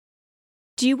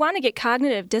Do you want to get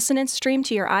Cognitive Dissonance streamed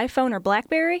to your iPhone or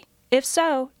BlackBerry? If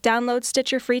so, download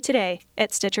Stitcher free today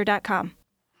at Stitcher.com.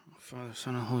 Father,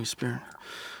 Son, and Holy Spirit.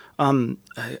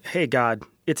 Hey, God,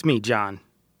 it's me, John.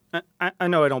 I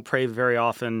know I don't pray very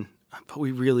often, but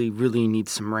we really, really need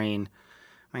some rain.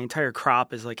 My entire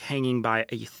crop is like hanging by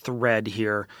a thread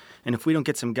here, and if we don't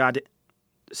get some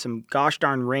gosh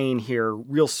darn rain here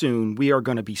real soon, we are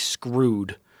going to be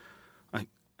screwed.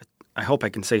 I hope I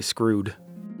can say screwed.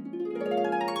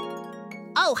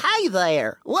 Oh, hey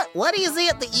there. What is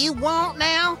it that you want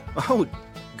now? Oh,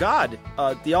 God,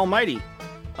 the Almighty.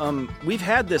 We've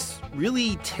had this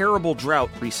really terrible drought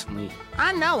recently.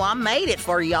 I know I made it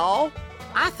for y'all.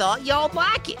 I thought y'all'd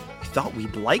like it. You thought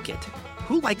we'd like it?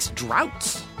 Who likes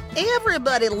droughts?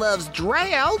 Everybody loves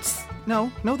droughts.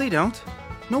 No, they don't.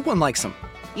 No one likes them.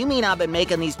 You mean I've been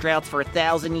making these droughts for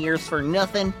 1,000 years for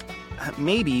nothing?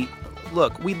 Maybe.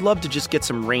 Look, we'd love to just get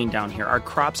some rain down here. Our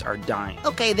crops are dying.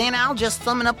 Okay, then I'll just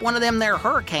summon up one of them there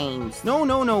hurricanes. No.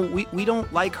 We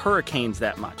don't like hurricanes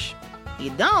that much. You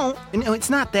don't? No, it's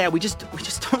not that. We just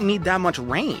don't need that much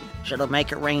rain. Should I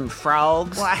make it rain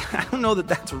frogs? Well, I don't know that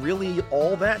that's really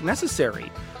all that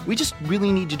necessary. We just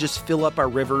really need to just fill up our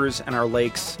rivers and our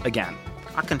lakes again.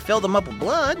 I can fill them up with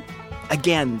blood.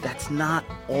 Again, that's not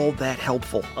all that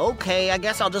helpful. Okay, I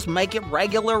guess I'll just make it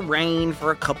regular rain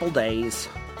for a couple days.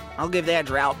 I'll give that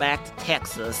drought back to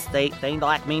Texas. They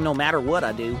like me no matter what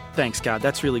I do. Thanks, God.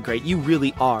 That's really great. You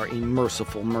really are a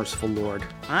merciful, merciful Lord.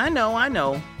 I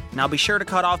know. Now be sure to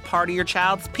cut off part of your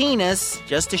child's penis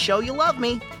just to show you love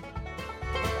me.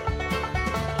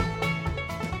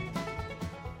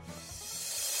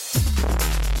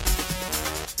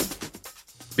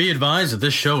 Be advised that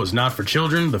this show is not for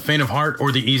children, the faint of heart,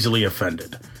 or the easily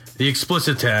offended. The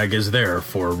explicit tag is there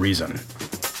for a reason.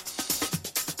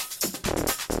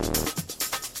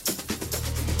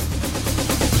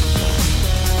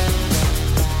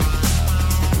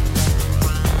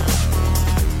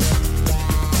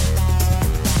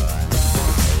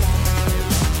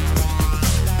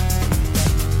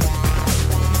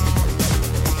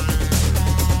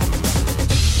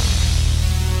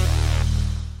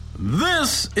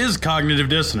 This is Cognitive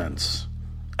Dissonance.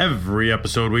 Every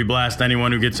episode we blast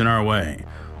anyone who gets in our way.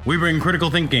 We bring critical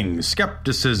thinking,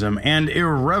 skepticism, and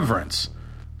irreverence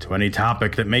to any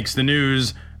topic that makes the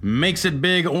news, makes it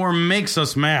big, or makes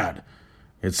us mad.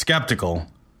 It's skeptical,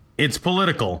 it's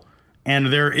political,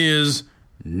 and there is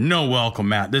no welcome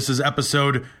mat. This is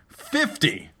episode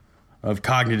 50 of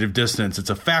Cognitive Dissonance.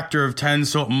 It's a factor of 10,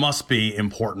 so it must be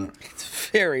important. It's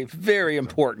very, very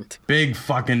important. Big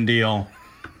fucking deal.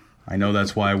 I know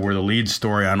that's why we're the lead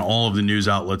story on all of the news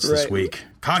outlets this week.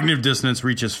 Cognitive Dissonance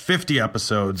reaches 50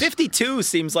 episodes. 52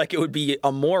 seems like it would be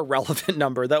a more relevant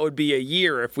number. That would be a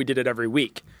year if we did it every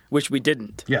week, which we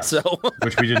didn't. Yes, so.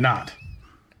 Which we did not.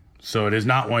 So it is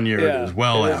not 1 year. Yeah, it is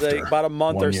well after. About a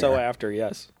month or so after,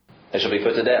 yes. They shall be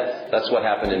put to death. That's what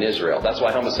happened in Israel. That's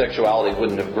why homosexuality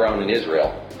wouldn't have grown in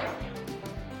Israel.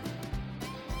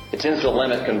 It tends to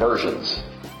limit conversions.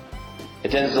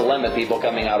 It tends to limit people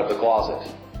coming out of the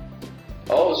closet.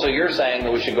 Oh, so you're saying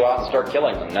that we should go out and start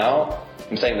killing them? No,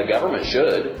 I'm saying the government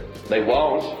should. They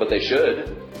won't, but they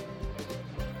should.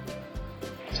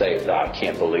 Say, I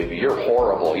can't believe you. You're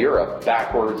horrible. You're a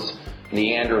backwards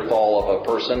Neanderthal of a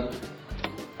person.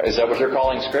 Is that what you're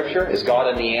calling Scripture? Is God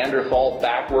a Neanderthal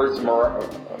backwards in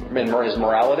his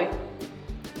morality?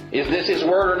 Is this his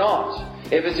word or not?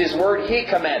 If it's his word, he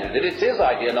commanded it. It's his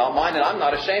idea, not mine, and I'm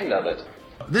not ashamed of it.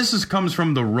 This comes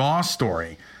from the Raw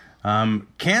story.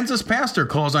 Kansas pastor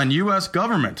calls on U.S.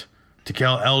 government to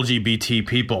kill LGBT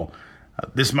people.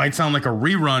 This might sound like a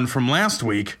rerun from last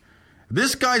week.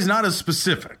 This guy's not as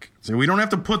specific. So we don't have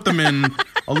to put them in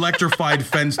electrified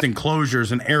fenced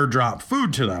enclosures and airdrop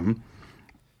food to them.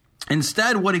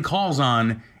 Instead, what he calls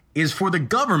on is for the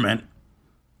government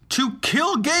to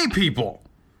kill gay people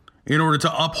in order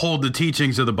to uphold the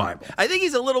teachings of the Bible. I think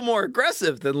he's a little more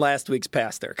aggressive than last week's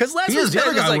pastor. Because last week's the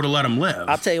other guy would have let him live.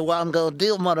 I'll tell you what I'm going to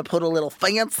do. I'm going to put a little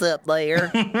fence up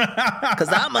there because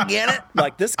I'm against it.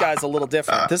 Like, this guy's a little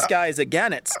different. This guy is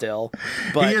against it still.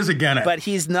 But, he is against it. But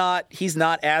he's not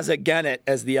as against it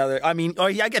as the other. I mean,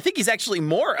 I think he's actually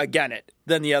more against it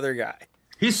than the other guy.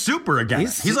 He's super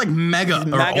against it. He's like mega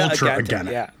or ultra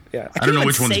against it. Yeah. I don't know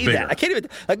which one's bigger. I can't even,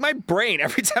 like, my brain,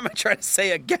 every time I try to say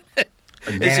against it,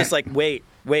 it's just like, wait.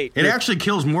 It actually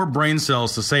kills more brain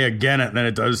cells to say again it than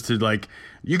it does to, like,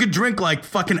 you could drink, like,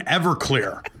 fucking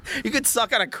Everclear. You could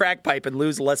suck on a crack pipe and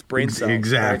lose less brain cells.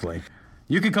 Exactly. Right?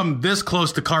 You could come this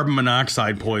close to carbon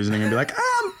monoxide poisoning and be like,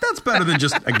 that's better than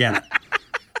just again it.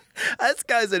 This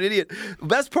guy's an idiot. The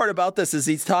best part about this is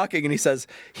he's talking and he says,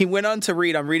 he went on to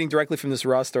read, I'm reading directly from this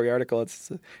Raw Story article.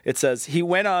 It says, he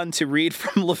went on to read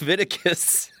from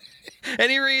Leviticus.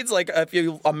 And he reads, like, if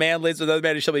a man lays with another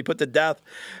man, he shall be put to death.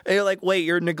 And you're like, wait,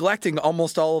 you're neglecting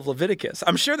almost all of Leviticus.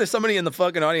 I'm sure there's somebody in the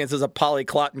fucking audience has a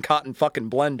polyclot and cotton fucking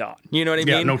blend on. You know what I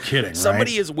mean? Yeah, no kidding,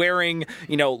 Somebody right? is wearing,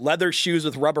 leather shoes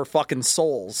with rubber fucking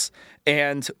soles.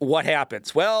 And what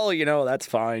happens? Well, that's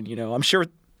fine. I'm sure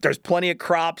there's plenty of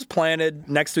crops planted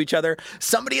next to each other.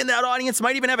 Somebody in that audience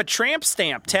might even have a tramp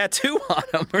stamp tattoo on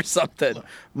him or something.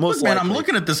 Most man, likely. I'm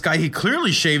looking at this guy. He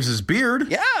clearly shaves his beard.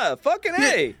 Yeah, fucking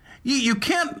A. You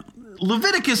can't.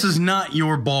 Leviticus is not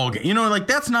your ball game.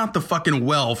 That's not the fucking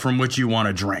well from which you want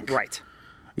to drink. Right.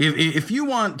 If you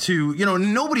want to,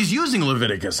 nobody's using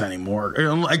Leviticus anymore,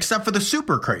 except for the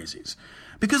super crazies.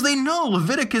 Because they know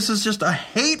Leviticus is just a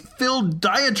hate-filled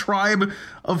diatribe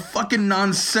of fucking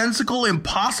nonsensical,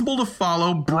 impossible to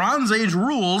follow Bronze Age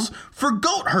rules for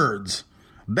goat herds.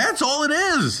 That's all it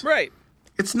is. Right.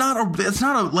 It's not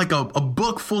a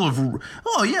book full of,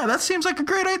 oh yeah, that seems like a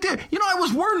great idea. I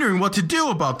was wondering what to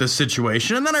do about this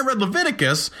situation, and then I read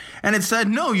Leviticus, and it said,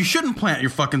 no, you shouldn't plant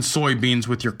your fucking soybeans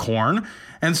with your corn.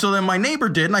 And so then my neighbor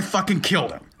did, and I fucking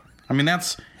killed him. I mean,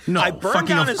 I burned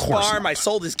down his farm. I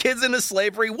sold his kids into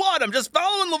slavery. What? I'm just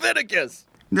following Leviticus.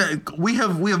 We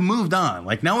have moved on.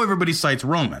 Like, now everybody cites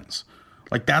Romans.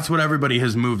 Like, that's what everybody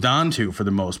has moved on to for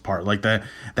the most part. Like, the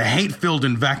hate-filled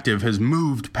invective has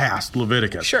moved past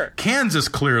Leviticus. Sure. Kansas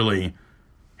clearly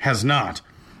has not.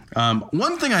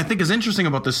 One thing I think is interesting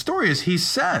about this story is he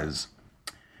says,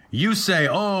 you say,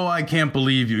 oh, I can't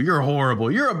believe you. You're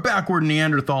horrible. You're a backward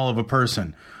Neanderthal of a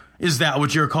person. Is that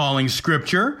what you're calling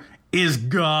scripture? Is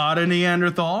God a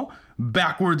Neanderthal?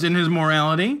 Backwards in his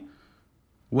morality?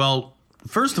 Well,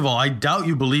 first of all, I doubt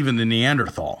you believe in the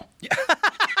Neanderthal.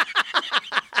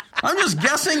 I'm just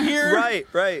guessing here.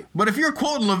 Right. But if you're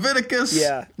quoting Leviticus...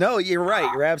 Yeah. No, you're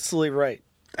right. You're absolutely right.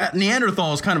 That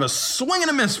Neanderthal is kind of a swing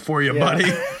and a miss for you,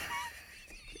 buddy.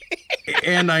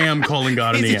 And I am calling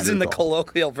God a Neanderthal. He's using the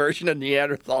colloquial version of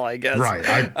Neanderthal, I guess. Right.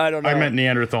 I don't know. I meant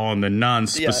Neanderthal in the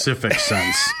non-specific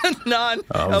sense.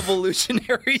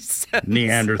 Non-evolutionary sense.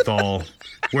 Neanderthal,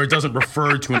 where it doesn't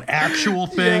refer to an actual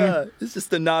thing. Yeah, it's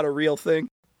just not a real thing.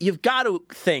 You've got to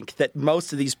think that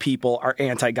most of these people are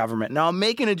anti-government. Now, I'm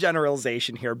making a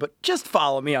generalization here, but just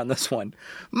follow me on this one.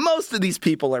 Most of these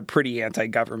people are pretty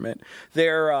anti-government.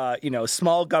 They're,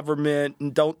 small government,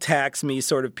 and don't tax me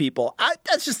sort of people.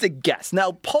 That's just a guess.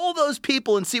 Now, poll those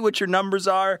people and see what your numbers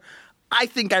are. I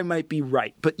think I might be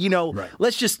right. But,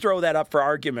 Let's just throw that up for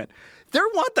argument. They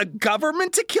want the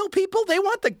government to kill people? They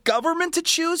want the government to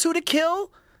choose who to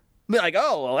kill? Be like,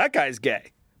 oh, well, that guy's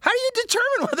gay. How do you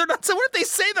determine whether or not? So what if they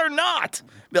say they're not?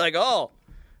 Be like, oh,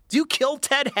 do you kill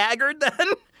Ted Haggard then?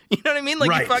 You know what I mean?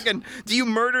 Like, right. Do you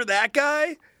murder that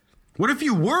guy? What if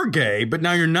you were gay, but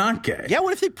now you're not gay? Yeah,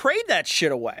 what if they prayed that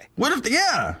shit away? What if,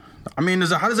 I mean,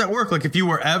 how does that work? Like, if you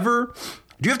were ever,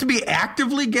 do you have to be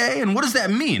actively gay? And what does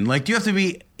that mean? Like, do you have to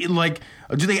be, like,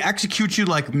 do they execute you,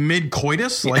 like,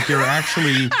 mid-coitus? Like, you're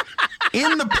actually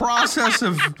in the process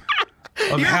of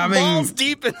you're having balls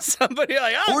deep in somebody,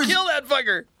 like, I'll kill that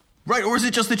fucker. Right, or is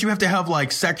it just that you have to have,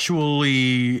 like,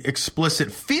 sexually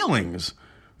explicit feelings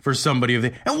for somebody of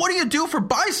the... And what do you do for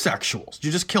bisexuals? Do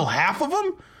you just kill half of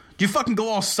them? Do you fucking go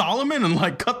all Solomon and,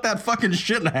 like, cut that fucking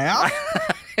shit in half?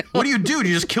 What do you do? Do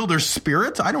you just kill their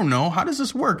spirits? I don't know. How does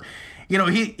this work?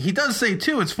 He does say,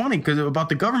 too, it's funny, because about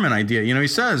the government idea. He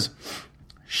says,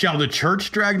 shall the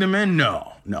church drag them in?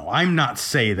 No, I'm not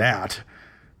say that.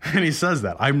 And he says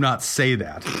that. I'm not say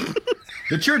that.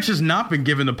 The church has not been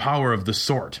given the power of the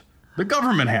sort. The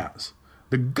government has.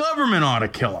 The government ought to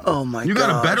kill him. Oh, my God. You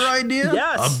got a better idea?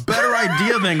 Yes. A better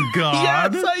idea than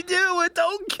God? Yes, I do.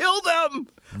 Don't kill them.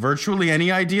 Virtually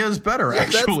any idea is better,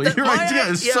 actually. Your idea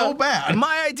is so bad.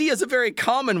 My idea is a very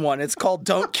common one. It's called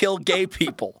don't kill gay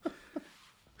people.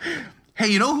 Hey,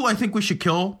 you know who I think we should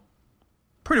kill?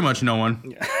 Pretty much no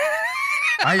one.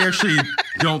 I actually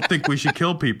don't think we should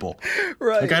kill people.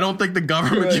 Right. Like, I don't think the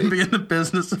government should be in the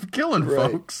business of killing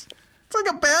folks. It's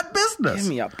like a bad business. Give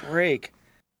me a break.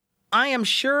 I am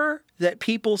sure that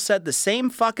people said the same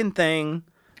fucking thing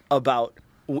about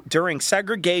during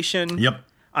segregation. Yep.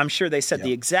 I'm sure they said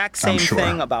the exact same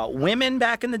thing about women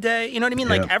back in the day. You know what I mean?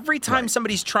 Like, every time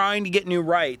somebody's trying to get new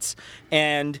rights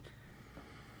and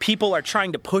people are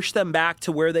trying to push them back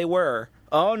to where they were,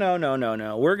 oh,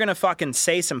 no. We're going to fucking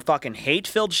say some fucking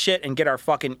hate-filled shit and get our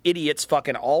fucking idiots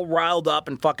fucking all riled up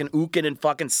and fucking ooking and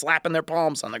fucking slapping their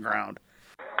palms on the ground.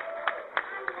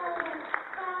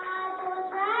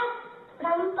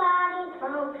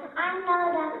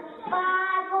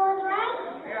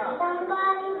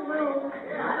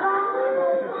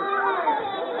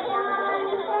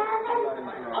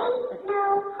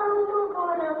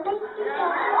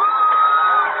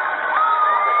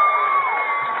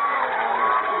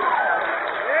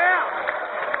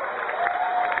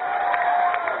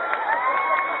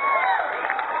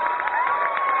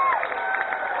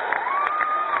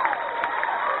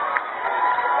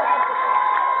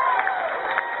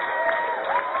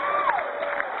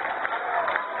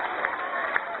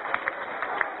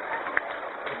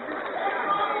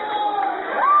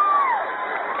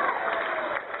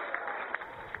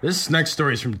 This next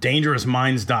story is from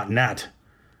dangerousminds.net.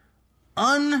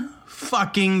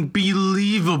 Unfucking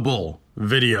believable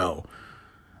video.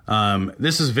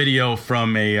 This is video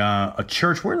from a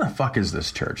church. Where the fuck is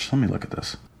this church? Let me look at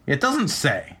this. It doesn't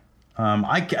say.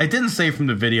 I didn't say from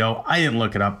the video. I didn't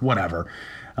look it up. Whatever.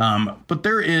 But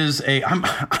there is a.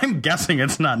 I'm guessing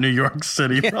it's not New York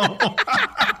City though.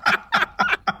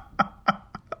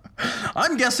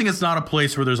 I'm guessing it's not a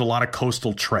place where there's a lot of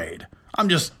coastal trade. I'm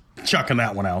just chucking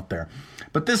that one out there.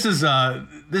 But this is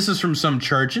from some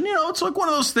church, and it's like one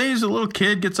of those things. A little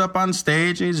kid gets up on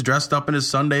stage and he's dressed up in his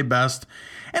Sunday best,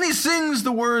 and he sings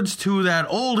the words to that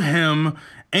old hymn,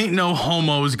 "Ain't no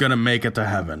homos gonna make it to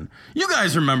heaven." You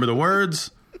guys remember the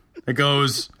words? It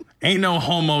goes, "Ain't no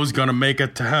homos gonna make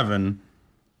it to heaven.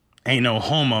 Ain't no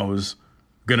homos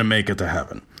gonna make it to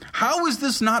heaven." How is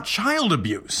this not child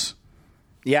abuse?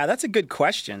 Yeah, that's a good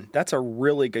question. That's a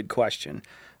really good question.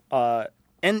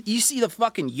 And you see the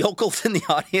fucking yokels in the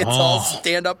audience all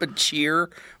stand up and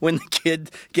cheer when the kid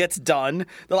gets done.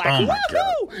 They're like,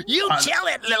 "Woohoo! You tell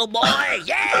it, little boy!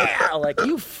 Yeah!" Like,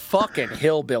 you fucking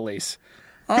hillbillies.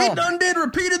 He done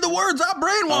repeated the words I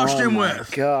brainwashed him with. Oh,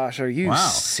 my gosh. Are you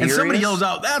serious? And somebody yells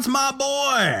out, "That's my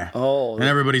boy!" Oh. And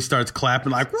everybody starts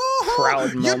clapping like, "Woohoo!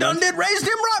 Proud moment. You done raised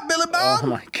him right, Billy Bob!" Oh,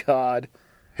 my God.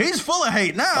 He's full of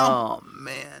hate now. Oh,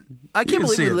 man. I can't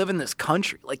believe we live in this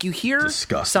country. Like, you hear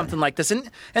something like this. And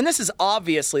this is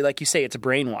obviously, like you say, it's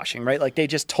brainwashing, right? Like, they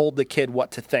just told the kid what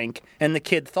to think, and the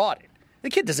kid thought it. The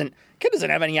kid doesn't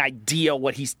have any idea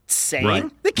what he's saying.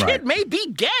 Right. The kid may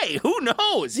be gay. Who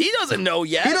knows? He doesn't know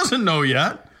yet. He doesn't know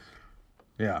yet.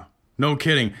 Yeah. No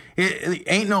kidding. It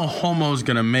ain't no homo's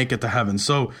going to make it to heaven.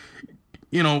 So,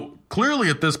 clearly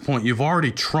at this point, you've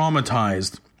already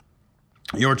traumatized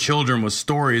your children with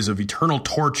stories of eternal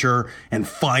torture and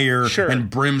fire and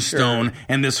brimstone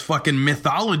and this fucking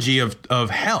mythology of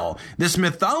hell, this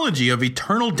mythology of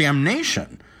eternal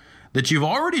damnation that you've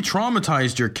already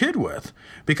traumatized your kid with,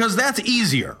 because that's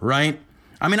easier, right?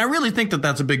 I mean, I really think that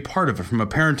that's a big part of it from a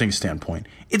parenting standpoint.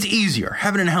 It's easier.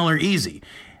 Heaven and hell are easy.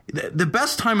 The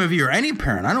best time of year, any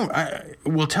parent, I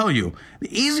will tell you,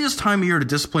 the easiest time of year to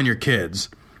discipline your kids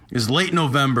is late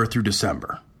November through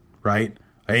December, right?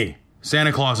 Hey,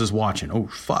 Santa Claus is watching. Oh,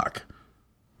 fuck.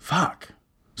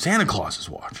 Santa Claus is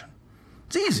watching.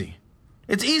 It's easy.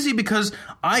 It's easy because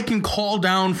I can call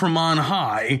down from on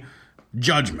high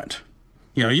judgment.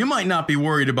 You might not be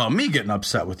worried about me getting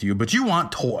upset with you, but you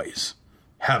want toys.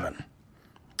 Heaven.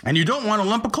 And you don't want a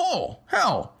lump of coal.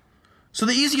 Hell. So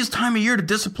the easiest time of year to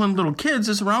discipline little kids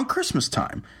is around Christmas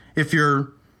time, if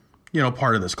you're,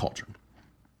 part of this culture.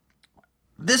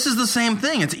 This is the same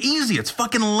thing. It's easy. It's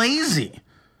fucking lazy.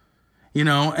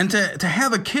 And to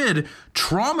have a kid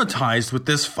traumatized with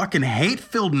this fucking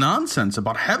hate-filled nonsense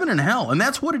about heaven and hell, and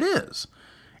that's what it is.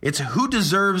 It's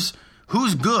who's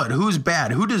good, who's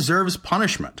bad, who deserves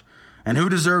punishment, and who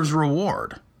deserves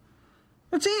reward.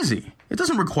 It's easy. It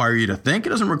doesn't require you to think. It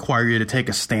doesn't require you to take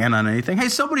a stand on anything. Hey,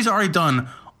 somebody's already done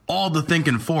all the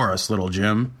thinking for us, little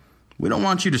Jim. We don't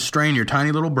want you to strain your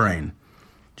tiny little brain.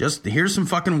 Just here's some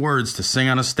fucking words to sing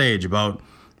on a stage about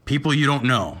people you don't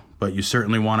know, but you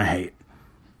certainly want to hate.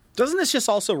 Doesn't this just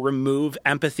also remove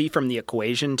empathy from the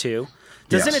equation, too?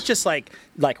 Doesn't it just, like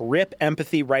rip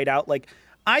empathy right out? Like,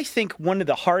 I think one of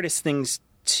the hardest things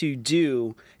to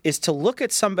do is to look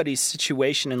at somebody's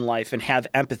situation in life and have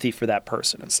empathy for that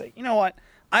person and say, you know what?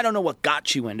 I don't know what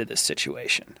got you into this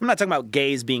situation. I'm not talking about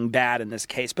gays being bad in this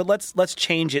case, but let's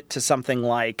change it to something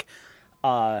like,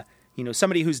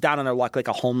 somebody who's down on their luck, like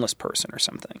a homeless person or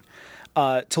something.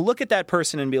 To look at that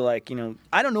person and be like,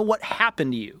 I don't know what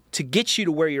happened to you to get you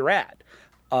to where you're at,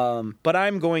 but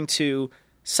I'm going to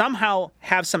somehow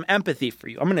have some empathy for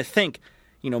you. I'm going to think,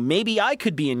 maybe I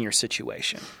could be in your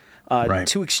situation,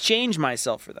 to exchange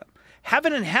myself for them.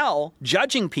 Heaven and hell,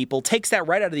 judging people, takes that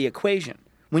right out of the equation.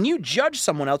 When you judge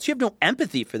someone else, you have no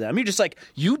empathy for them. You're just like,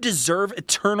 you deserve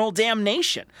eternal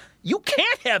damnation. You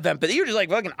can't have empathy. You're just like,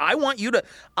 fucking,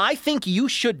 I think you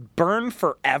should burn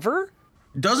forever.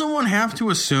 Doesn't one have to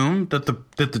assume that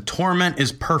the torment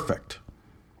is perfect?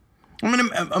 I mean,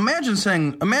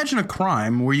 imagine a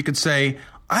crime where you could say,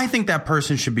 I think that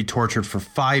person should be tortured for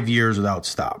 5 years without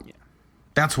stop. Yeah.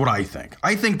 That's what I think.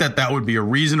 I think that would be a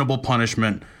reasonable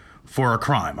punishment for a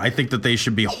crime. I think that they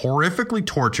should be horrifically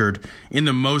tortured in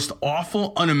the most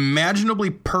awful, unimaginably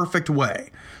perfect way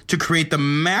to create the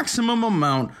maximum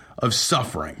amount of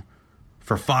suffering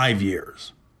for 5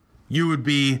 years. You would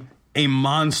be a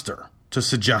monster to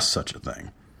suggest such a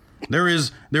thing. There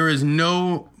is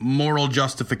no moral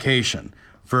justification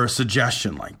for a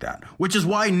suggestion like that, which is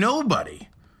why nobody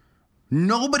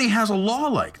has a law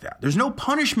like that. There's no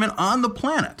punishment on the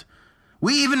planet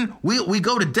We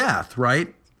go to death,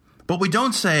 right? But we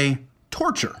don't say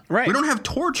torture. Right. We don't have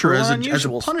torture as a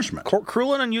punishment.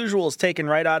 Cruel and unusual is taken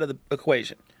right out of the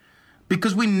equation.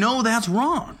 Because we know that's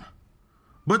wrong.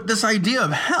 But this idea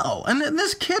of hell, and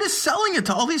this kid is selling it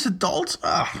to all these adults,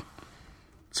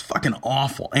 it's fucking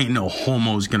awful. Ain't no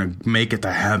homo's gonna make it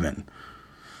to heaven.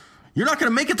 You're not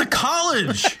gonna make it to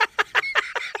college.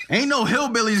 Ain't no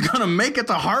hillbilly's gonna make it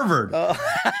to Harvard.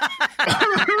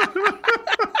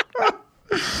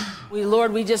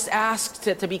 Lord, we just ask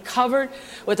to be covered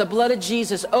with the blood of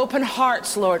Jesus. Open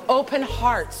hearts, Lord. Open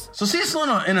hearts. So see, it's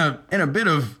in a bit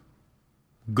of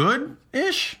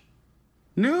good-ish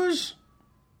news,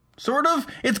 sort of.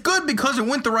 It's good because it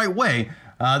went the right way.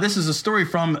 This is a story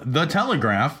from The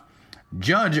Telegraph.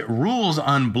 Judge rules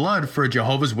on blood for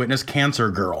Jehovah's Witness cancer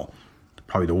girl.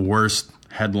 Probably the worst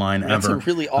headline That's ever. A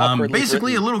really awkwardly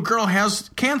basically, written. A little girl has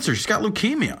cancer. She's got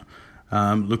leukemia.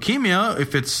 Leukemia,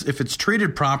 if it's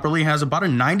treated properly, has about a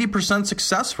 90%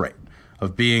 success rate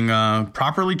of being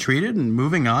properly treated and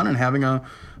moving on and having a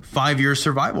 5-year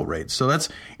survival rate. So it's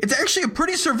actually a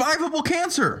pretty survivable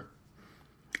cancer.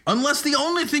 Unless the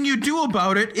only thing you do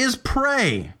about it is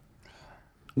pray.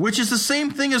 Which is the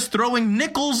same thing as throwing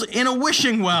nickels in a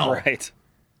wishing well. Right.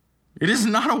 It is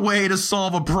not a way to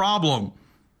solve a problem.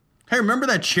 Hey, remember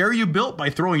that chair you built by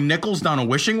throwing nickels down a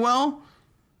wishing well?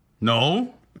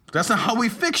 No, that's not how we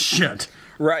fix shit.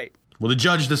 Right. Well, the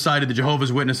judge decided the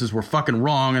Jehovah's Witnesses were fucking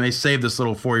wrong, and they saved this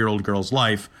little 4-year-old girl's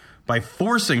life by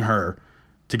forcing her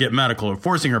to get medical, or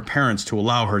forcing her parents to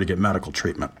allow her to get medical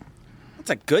treatment.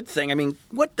 That's a good thing. I mean,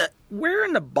 where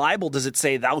in the Bible does it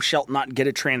say thou shalt not get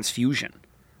a transfusion?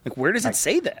 Like, where does it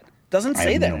say that? Doesn't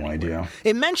say that. I have no idea.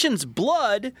 It mentions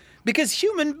blood because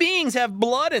human beings have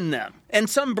blood in them. And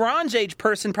some Bronze Age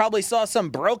person probably saw some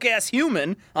broke-ass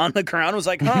human on the ground and was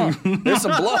like, there's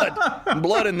some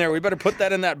blood in there. We better put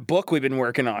that in that book we've been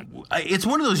working on. It's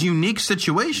one of those unique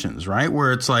situations, right,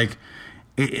 where it's like,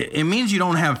 it means you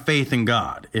don't have faith in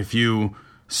God if you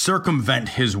circumvent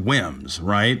his whims,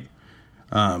 right?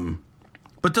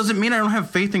 But does it mean I don't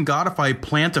have faith in God if I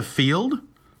plant a field?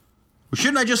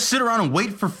 Shouldn't I just sit around and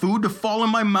wait for food to fall in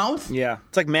my mouth? Yeah,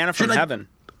 it's like manna from heaven.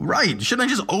 Right. Shouldn't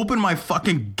I just open my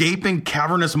fucking gaping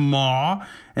cavernous maw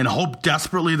and hope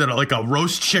desperately that like a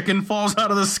roast chicken falls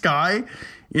out of the sky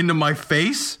into my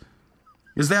face?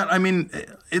 Is that, I mean,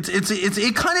 it's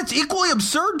equally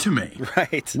absurd to me.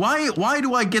 Right. Why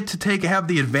do I get to have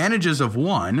the advantages of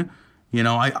one? You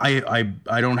know, I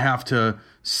don't have to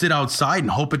sit outside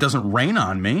and hope it doesn't rain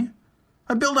on me.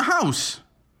 I build a house.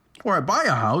 Or I buy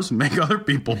a house and make other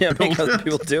people build make other it.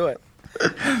 people do it.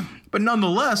 But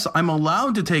nonetheless, I'm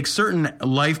allowed to take certain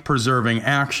life-preserving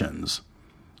actions.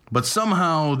 But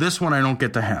somehow, this one I don't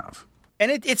get to have.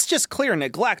 And it's just clear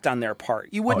neglect on their part.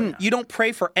 You don't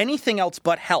pray for anything else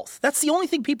but health. That's the only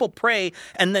thing people pray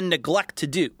and then neglect to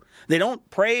do. They don't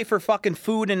pray for fucking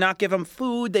food and not give them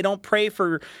food. They don't pray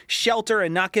for shelter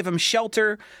and not give them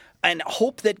shelter and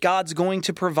hope that God's going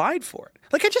to provide for it.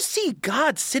 Like, I just see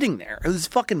God sitting there, who's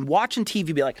fucking watching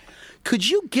TV, be like, could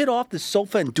you get off the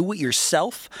sofa and do it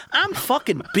yourself? I'm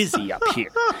fucking busy up here.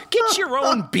 Get your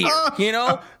own beer, you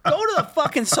know? Go to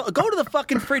the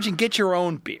fucking fridge and get your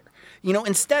own beer. You know,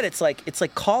 instead it's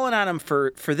like calling on him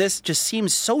for this just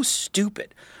seems so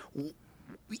stupid.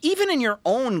 Even in your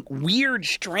own weird,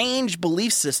 strange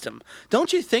belief system,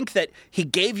 don't you think that he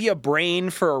gave you a brain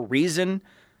for a reason?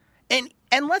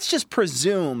 And let's just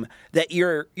presume that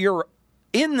you're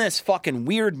in this fucking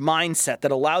weird mindset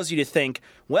that allows you to think,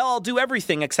 well, I'll do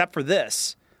everything except for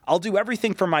this. I'll do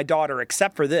everything for my daughter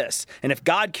except for this. And if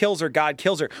God kills her, God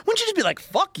kills her. Wouldn't you just be like,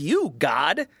 fuck you,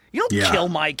 God? You don't kill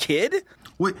my kid.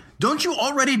 Wait, don't you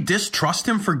already distrust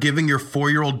him for giving your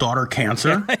 4-year-old daughter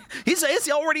cancer? He's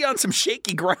already on some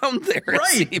shaky ground there,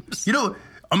 right. It seems. You know,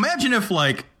 imagine if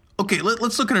okay,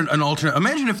 let's look at an alternate.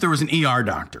 Imagine if there was an ER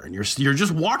doctor and you're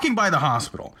just walking by the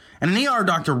hospital and an ER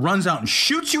doctor runs out and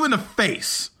shoots you in the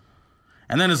face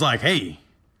and then is like, hey,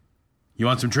 you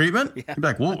want some treatment? Yeah. You'd be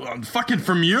like, well, I'm fucking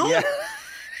from you? Yeah.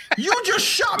 You just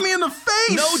shot me in the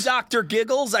face. No, Dr.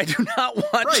 Giggles, I do not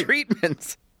want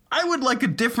treatment. I would like a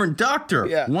different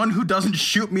doctor, one who doesn't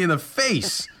shoot me in the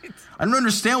face. I don't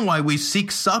understand why we seek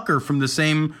succor from the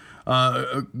same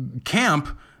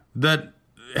camp that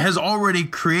has already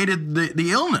created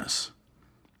the illness.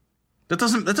 That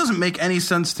doesn't make any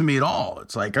sense to me at all.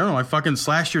 It's like, I don't know, I fucking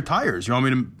slashed your tires. You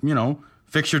want me to,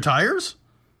 fix your tires?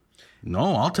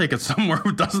 No, I'll take it somewhere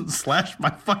who doesn't slash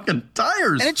my fucking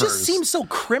tires. And it just seems so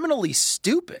criminally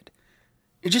stupid.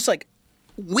 It's just like,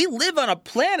 we live on a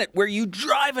planet where you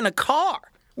drive in a car.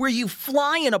 where you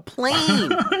fly in a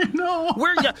plane. I know.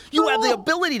 Where you have the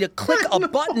ability to click a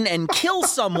button and kill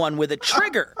someone with a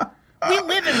trigger. We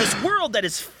live in this world that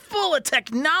is full of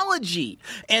technology.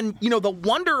 And, the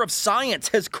wonder of science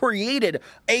has created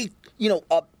a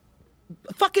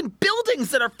fucking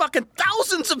buildings that are fucking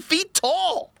thousands of feet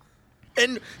tall.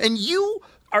 And you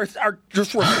are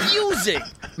just refusing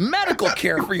medical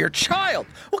care for your child.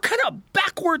 What kind of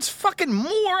backwards fucking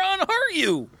moron are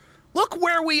you? Look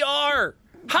where we are.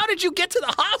 How did you get to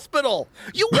the hospital?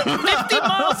 You went 50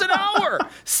 miles an hour,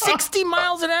 60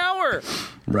 miles an hour.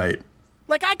 Right.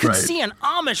 Like, I could see an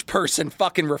Amish person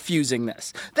fucking refusing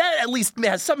this. That at least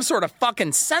has some sort of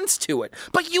fucking sense to it.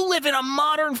 But you live in a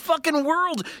modern fucking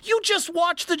world. You just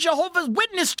watch the Jehovah's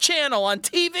Witness channel on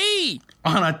TV.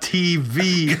 On a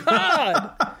TV.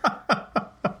 God.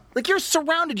 Like, you're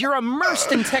surrounded. You're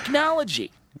immersed in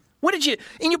technology.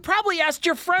 And you probably asked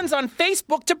your friends on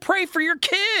Facebook to pray for your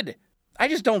kid. I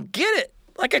just don't get it.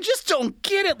 Like, I just don't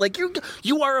get it. Like,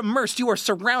 you are immersed. You are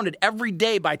surrounded every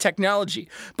day by technology.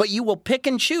 But you will pick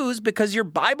and choose because your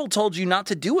Bible told you not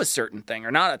to do a certain thing or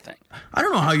not a thing. I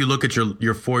don't know how you look at your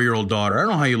 4-year-old daughter. I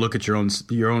don't know how you look at your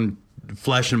own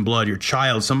flesh and blood, your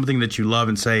child, something that you love,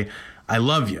 and say, I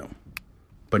love you,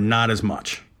 but not as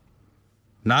much.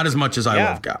 Not as much as I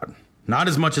love God. Not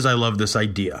as much as I love this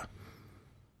idea.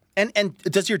 And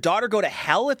does your daughter go to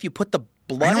hell if you put the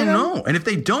blood I don't in her? know. And if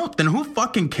they don't, then who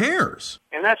fucking cares?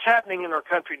 And that's happening in our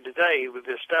country today with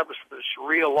the establishment of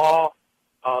Sharia law,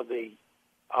 the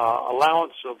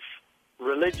allowance of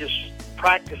religious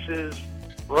practices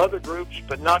for other groups,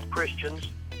 but not Christians.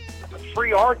 A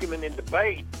free argument in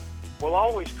debate will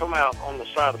always come out on the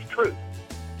side of truth.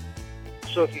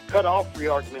 So if you cut off free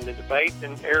argument in debate,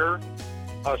 then error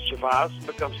survives and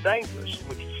becomes dangerous.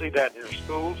 We can see that in our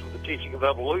schools with the teaching of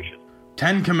evolution.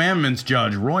 10 Commandments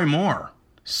Judge Roy Moore.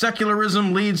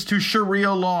 Secularism leads to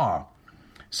Sharia law.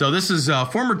 So this is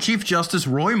former Chief Justice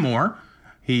Roy Moore.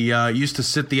 He used to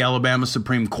sit the Alabama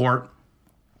Supreme Court.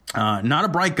 Not a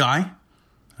bright guy.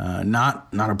 Not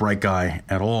a bright guy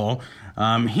at all.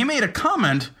 He made a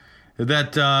comment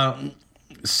that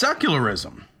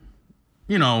secularism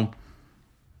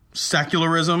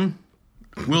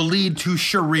will lead to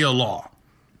Sharia law,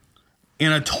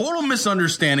 in a total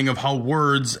misunderstanding of how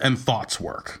words and thoughts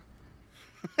work.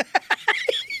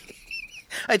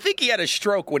 I think he had a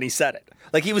stroke when he said it.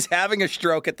 Like, he was having a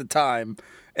stroke at the time,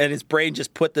 and his brain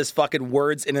just put this fucking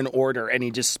words in an order, and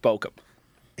he just spoke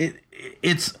them.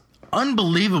 It's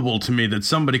unbelievable to me that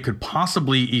somebody could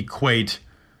possibly equate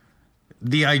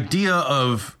the idea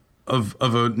of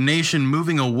a nation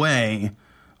moving away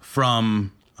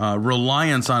from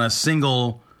reliance on a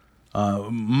single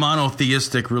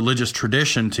monotheistic religious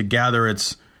tradition to gather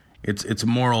its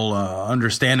moral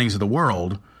understandings of the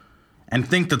world, and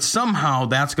think that somehow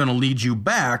that's going to lead you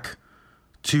back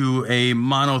to a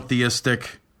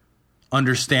monotheistic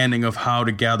understanding of how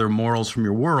to gather morals from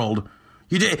your world.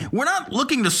 We're not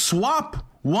looking to swap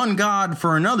one God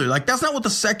for another. Like, that's not what the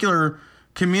secular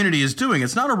community is doing.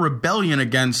 It's not a rebellion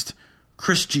against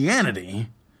Christianity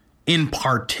in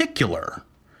particular.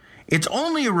 It's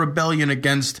only a rebellion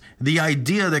against the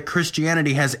idea that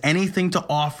Christianity has anything to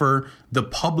offer the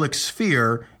public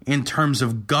sphere in terms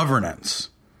of governance.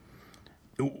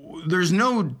 There's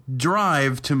no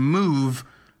drive to move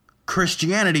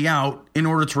Christianity out in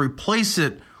order to replace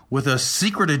it with a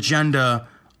secret agenda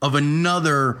of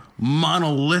another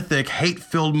monolithic,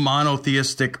 hate-filled,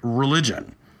 monotheistic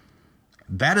religion.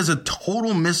 That is a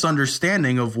total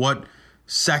misunderstanding of what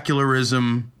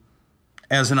secularism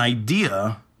as an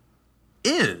idea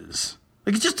is.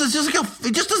 Like, it just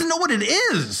doesn't know what it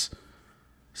is.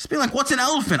 It's being like, what's an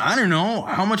elephant? I don't know.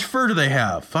 How much fur do they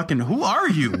have? Fucking, who are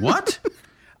you? What?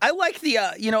 I like the,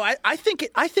 I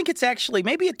think it's actually,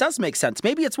 maybe it does make sense.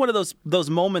 Maybe it's one of those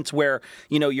moments where,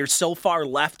 you're so far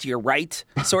left, you're right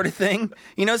sort of thing.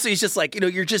 So he's just like,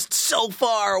 you're just so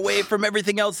far away from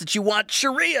everything else that you want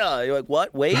Sharia. You're like,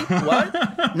 what? Wait,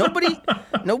 what?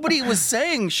 Nobody was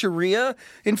saying Sharia.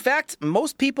 In fact,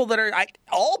 most people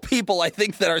all people I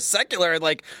think that are secular are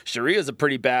like, Sharia is a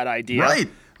pretty bad idea. Right.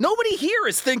 Nobody here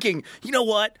is thinking, you know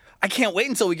what? I can't wait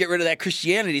until we get rid of that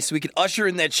Christianity so we can usher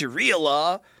in that Sharia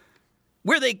law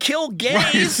where they kill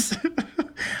gays. Right.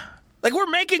 Like, we're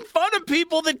making fun of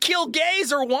people that kill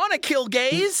gays or want to kill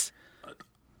gays.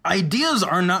 Ideas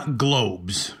are not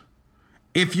globes.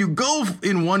 If you go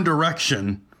in one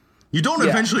direction, you don't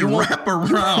eventually wrap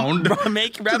around. Wrap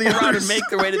around and make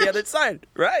their way to the other side.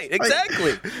 Right,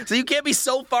 exactly. So you can't be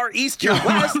so far east or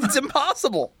west, it's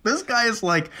impossible. This guy is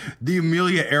like the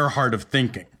Amelia Earhart of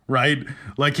thinking, right?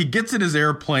 Like, he gets in his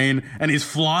airplane and he's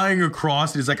flying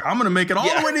across and he's like, I'm going to make it all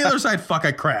the way to the other side. Fuck,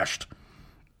 I crashed.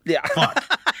 Yeah. Fuck.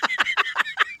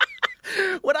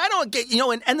 What I don't get,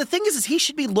 and the thing is he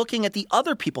should be looking at the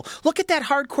other people. Look at that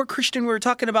hardcore Christian we were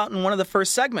talking about in one of the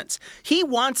first segments. He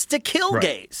wants to kill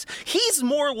gays. He's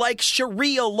more like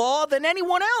Sharia law than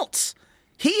anyone else.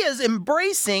 He is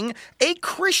embracing a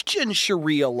Christian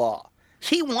Sharia law.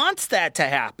 He wants that to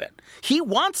happen. He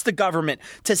wants the government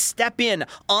to step in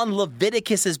on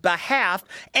Leviticus's behalf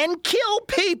and kill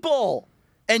people.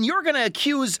 And you're going to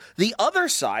accuse the other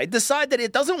side, the side that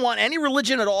it doesn't want any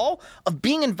religion at all, of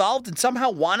being involved in somehow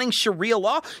wanting Sharia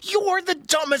law? You're the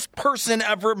dumbest person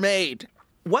ever made.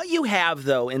 What you have,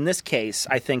 though, in this case,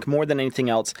 I think more than anything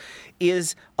else,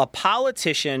 is a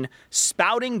politician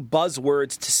spouting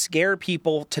buzzwords to scare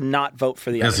people to not vote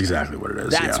for the other. That's exactly what it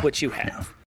is. That's what you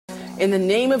have. In the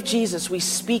name of Jesus, we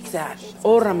speak that.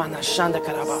 Ora mana shanda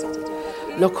karaba.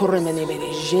 Lo koremene bere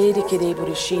jede kede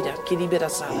burishida kidibera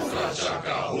sana.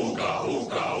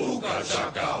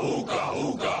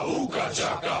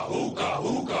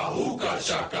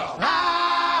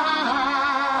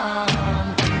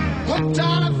 What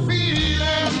kind of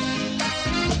feeling?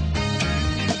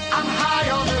 I'm high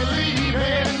on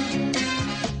believing.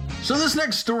 So this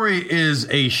next story is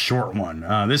a short one.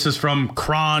 This is from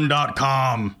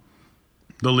Cron.com.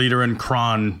 The leader in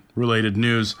Cron-related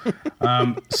news.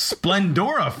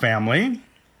 Splendora family.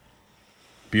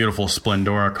 Beautiful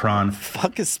Splendora, Cron.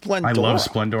 Fuck is Splendora? I love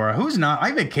Splendora. Who's not?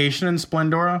 I vacation in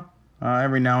Splendora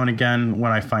every now and again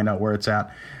when I find out where it's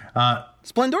at.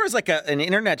 Splendora is like an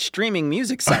internet streaming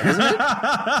music site, isn't it?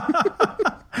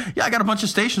 Yeah, I got a bunch of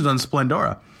stations on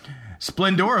Splendora.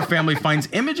 Splendora family finds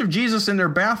image of Jesus in their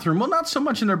bathroom. Well, not so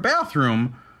much in their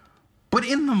bathroom, but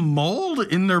in the mold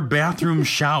in their bathroom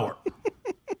shower.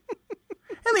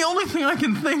 And the only thing I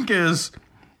can think is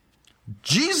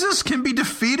Jesus can be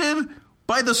defeated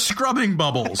by the scrubbing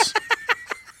bubbles.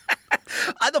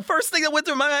 The first thing that went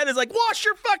through my head is like, wash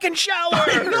your fucking shower.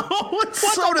 I know, it's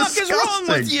what so the fuck disgusting. is wrong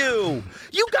with you?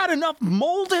 You got enough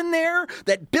mold in there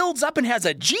that builds up and has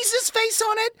a Jesus face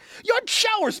on it? Your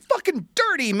shower's fucking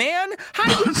dirty, man.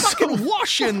 How do you fucking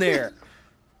wash in there?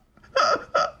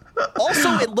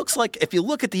 Also, it looks like, if you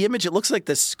look at the image, it looks like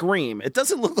the Scream. It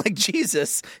doesn't look like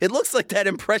Jesus. It looks like that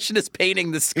impressionist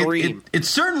painting, the Scream. It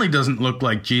certainly doesn't look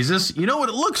like Jesus. You know what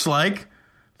it looks like?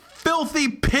 Filthy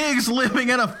pigs living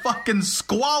in a fucking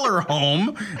squalor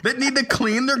home that need to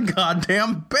clean their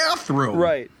goddamn bathroom.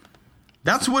 Right.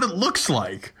 That's what it looks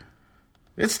like.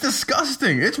 It's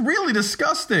disgusting. It's really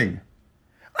disgusting.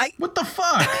 What the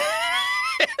fuck?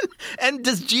 And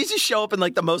does Jesus show up in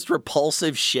like the most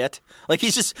repulsive shit? Like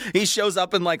he shows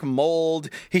up in like mold.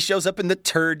 He shows up in the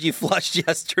turd you flushed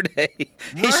yesterday.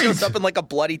 He shows up in like a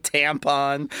bloody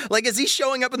tampon. Like, is he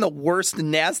showing up in the worst,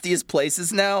 nastiest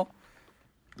places now?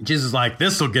 Jesus is like,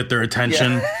 this will get their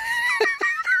attention. Yeah.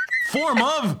 Form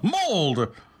of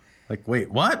mold. Like, wait,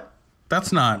 what?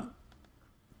 That's not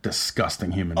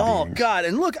disgusting human beings. Oh, God.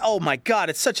 And look, oh, my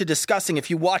God. It's such a disgusting. If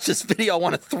you watch this video, I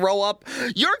want to throw up.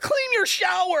 You're clean your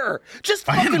shower. Just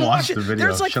fucking I didn't watch watch it. The video.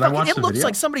 There's like Should fucking, I watch it the looks video?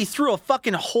 like somebody threw a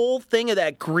fucking whole thing of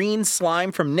that green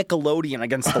slime from Nickelodeon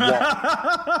against the wall.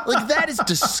 Like, that is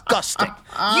disgusting.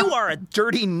 You are a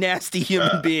dirty, nasty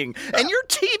human being. And your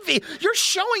TV, you're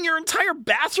showing your entire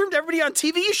bathroom to everybody on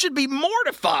TV. You should be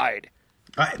mortified.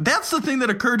 That's the thing that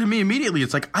occurred to me immediately.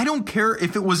 It's like, I don't care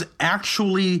if it was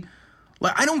actually...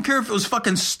 Like, I don't care if it was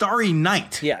fucking Starry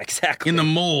Night. Yeah, exactly. In the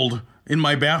mold in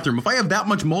my bathroom. If I have that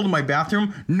much mold in my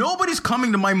bathroom, nobody's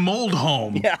coming to my mold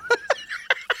home. Yeah.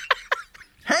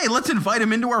 Hey, let's invite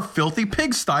him into our filthy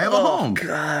pigsty of a home. Oh,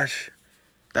 gosh.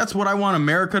 That's what I want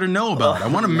America to know about. I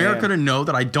want America to know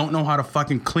that I don't know how to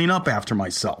fucking clean up after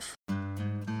myself.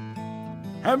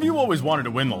 Have you always wanted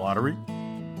to win the lottery?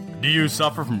 Do you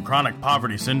suffer from chronic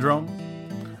poverty syndrome?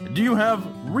 Do you have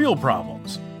real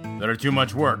problems that are too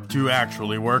much work to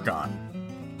actually work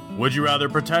on? Would you rather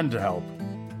pretend to help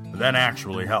than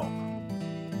actually help?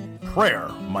 Prayer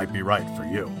might be right for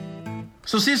you.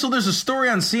 So, Cecil, there's a story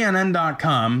on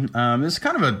CNN.com. It's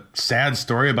kind of a sad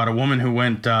story about a woman who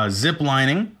went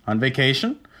zip-lining on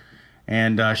vacation,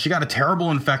 and she got a terrible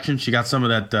infection. She got some of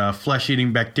that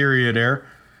flesh-eating bacteria there,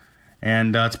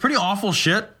 and it's pretty awful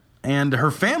shit. And her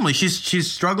family,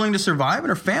 she's struggling to survive, and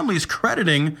her family is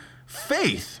crediting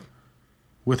faith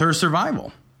with her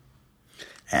survival,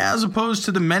 as opposed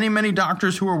to the many, many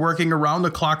doctors who are working around the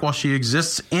clock while she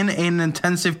exists in an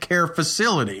intensive care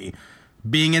facility,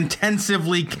 being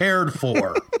intensively cared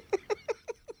for.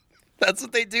 That's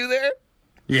what they do there?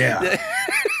 Yeah.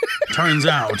 Turns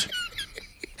out.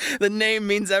 The name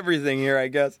means everything here, I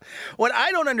guess. What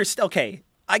I don't understand, okay,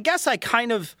 I guess I can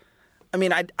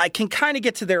kind of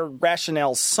get to their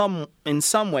rationale in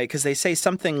some way, because they say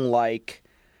something like,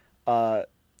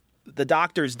 the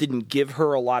doctors didn't give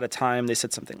her a lot of time. They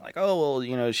said something like, oh, well,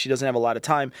 you know, she doesn't have a lot of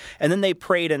time. And then they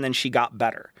prayed and then she got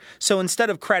better. So instead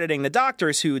of crediting the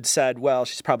doctors who'd said, well,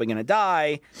 she's probably going to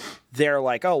die, they're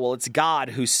like, oh, well, it's God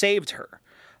who saved her.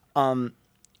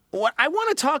 What I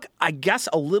want to talk, I guess,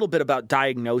 a little bit about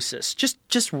diagnosis,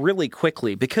 just really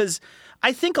quickly, because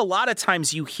I think a lot of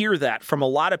times you hear that from a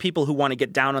lot of people who want to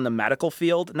get down on the medical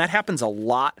field, and that happens a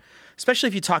lot, especially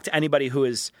if you talk to anybody who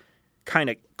is kind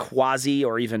of quasi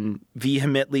or even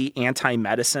vehemently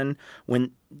anti-medicine.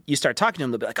 When you start talking to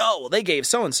them, they'll be like, oh, well, they gave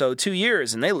so-and-so 2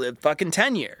 years and they lived fucking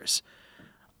 10 years.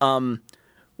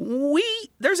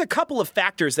 There's a couple of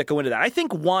factors that go into that. I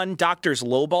think, one, doctors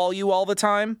lowball you all the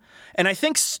time. And I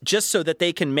think just so that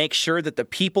they can make sure that the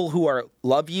people who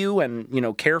love you and, you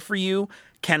know, care for you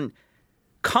can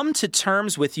come to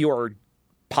terms with your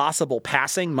possible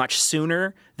passing much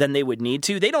sooner than they would need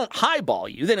to. They don't highball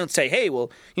you. They don't say, hey,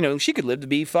 well, you know, she could live to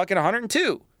be fucking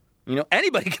 102. You know,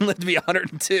 anybody can live to be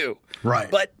 102. Right.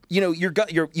 But, you know,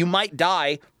 you might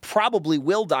die, probably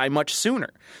will die much sooner.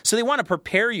 So they want to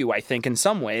prepare you, I think, in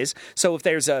some ways. So if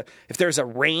there's a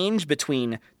range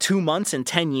between 2 months and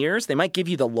 10 years, they might give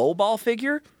you the lowball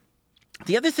figure.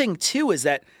 The other thing, too, is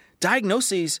that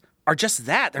diagnoses are just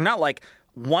that. They're not like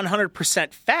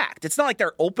 100% fact. It's not like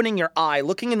they're opening your eye,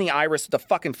 looking in the iris with a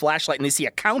fucking flashlight, and they see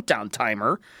a countdown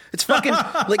timer. It's fucking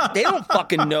like they don't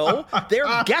fucking know. They're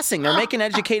guessing. They're making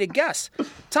an educated guess.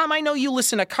 Tom, I know you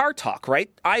listen to Car Talk, right?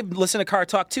 I listen to Car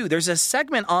Talk too. There's a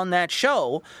segment on that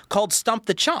show called Stump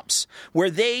the Chumps, where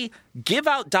they give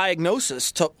out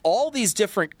diagnosis to all these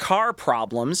different car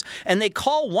problems, and they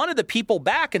call one of the people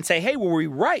back and say, hey, were we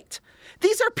right?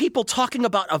 These are people talking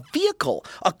about a vehicle,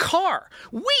 a car.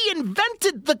 We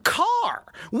invented the car.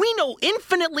 We know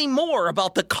infinitely more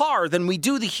about the car than we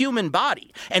do the human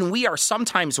body. And we are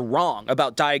sometimes wrong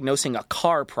about diagnosing a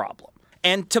car problem.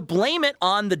 And to blame it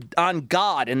on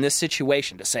God in this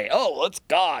situation, to say, oh, it's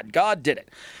God. God did it.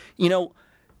 You know,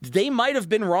 they might have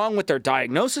been wrong with their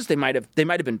diagnosis. They might have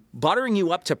been buttering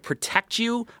you up to protect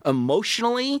you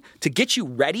emotionally, to get you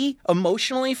ready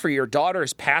emotionally for your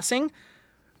daughter's passing.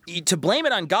 To blame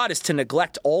it on God is to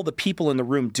neglect all the people in the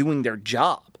room doing their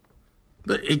job.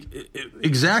 But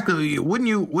exactly. Wouldn't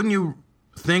you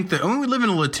think that? I mean, we live in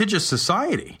a litigious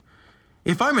society.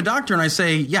 If I'm a doctor and I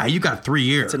say, yeah, you got 3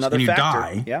 years and you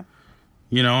die, yeah.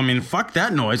 You know, I mean, fuck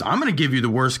that noise. I'm going to give you the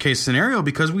worst case scenario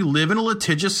because we live in a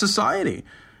litigious society.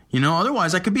 You know,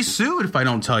 otherwise I could be sued if I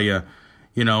don't tell you,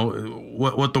 you know,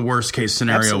 what the worst case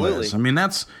scenario is. I mean,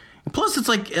 plus, it's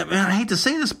like, I hate to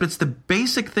say this, but it's the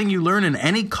basic thing you learn in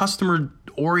any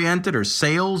customer-oriented or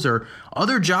sales or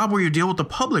other job where you deal with the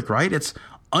public, right? It's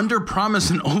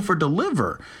under-promise and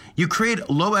over-deliver. You create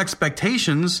low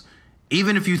expectations,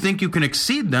 even if you think you can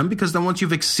exceed them, because then once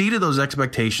you've exceeded those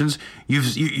expectations,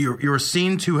 you're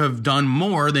seen to have done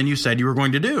more than you said you were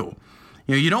going to do.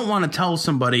 You know, you don't want to tell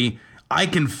somebody, I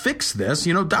can fix this.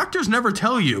 You know, doctors never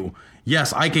tell you,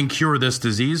 yes, I can cure this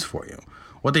disease for you.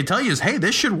 What they tell you is, hey,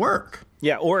 this should work.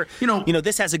 Yeah, or, you know,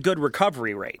 this has a good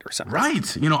recovery rate or something.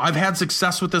 Right. You know, I've had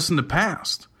success with this in the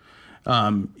past.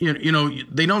 You know,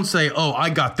 they don't say, oh,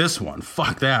 I got this one.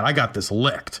 Fuck that. I got this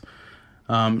licked.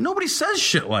 Nobody says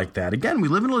shit like that. Again, we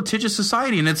live in a litigious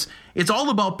society, and it's all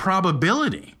about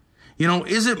probability. You know,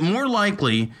 is it more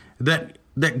likely that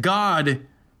God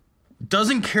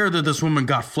doesn't care that this woman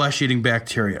got flesh-eating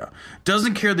bacteria,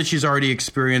 doesn't care that she's already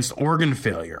experienced organ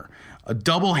failure, a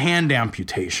double hand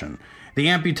amputation, the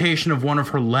amputation of one of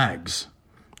her legs.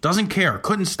 Doesn't care,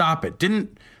 couldn't stop it,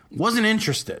 wasn't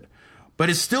interested, but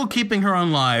is still keeping her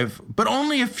alive, but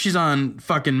only if she's on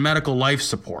fucking medical life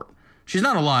support. She's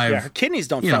not alive. Yeah, her kidneys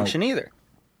don't function either.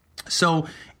 So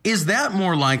is that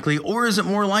more likely, or is it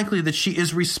more likely that she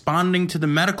is responding to the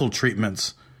medical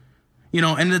treatments? You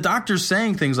know, and the doctor's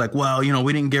saying things like, well, you know,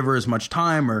 we didn't give her as much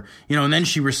time, or, you know, and then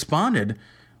she responded.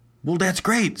 Well, that's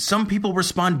great. Some people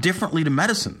respond differently to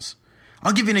medicines.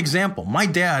 I'll give you an example. My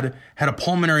dad had a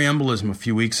pulmonary embolism a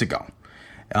few weeks ago.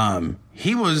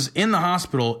 He was in the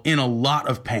hospital in a lot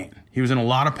of pain. He was in a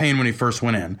lot of pain when he first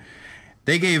went in.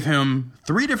 They gave him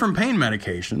 3 different pain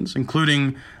medications,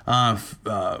 including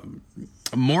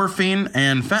morphine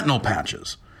and fentanyl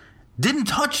patches. Didn't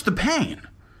touch the pain.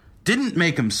 Didn't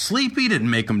make him sleepy,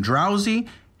 didn't make him drowsy.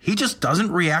 He just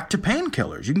doesn't react to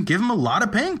painkillers. You can give him a lot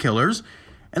of painkillers,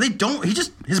 and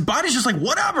his body's just like,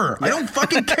 whatever. I don't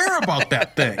fucking care about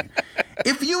that thing.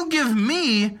 If you give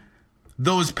me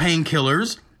those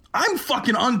painkillers, I'm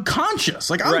fucking unconscious.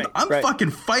 Like, I'm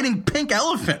fucking fighting pink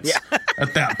elephants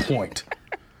at that point.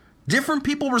 Different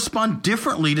people respond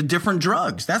differently to different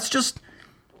drugs. That's just,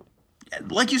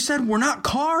 like you said, we're not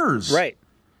cars. Right.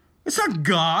 It's not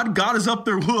God. God is up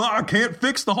there. I can't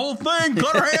fix the whole thing.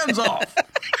 Cut her hands off.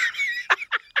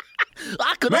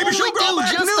 I could Maybe only she'll grow do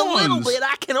back just new a little ones. bit.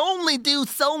 I can only do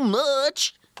so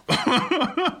much.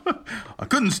 I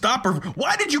couldn't stop her.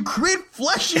 Why did you create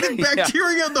flesh-eating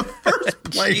bacteria in the first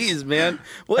place? Jeez, man.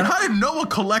 And how did Noah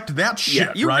collect that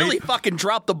shit, You right? really fucking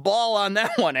dropped the ball on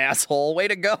that one, asshole. Way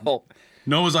to go.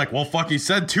 Noah's like, well, fuck, he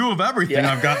said 2 of everything.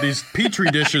 Yeah. I've got these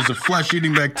petri dishes of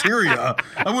flesh-eating bacteria.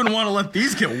 I wouldn't want to let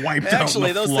these get wiped out in Actually,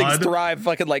 the those flood. things thrive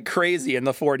fucking like crazy in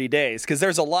the 40 days because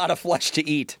there's a lot of flesh to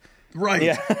eat. Right.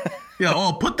 Yeah. Yeah,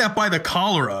 oh, put that by the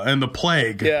cholera and the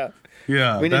plague. Yeah.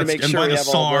 Yeah, We need to make and sure by we the have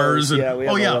all SARS. those. And, Yeah, we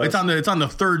have all those. it's on the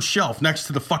 3rd shelf next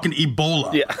to the fucking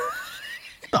Ebola. Yeah.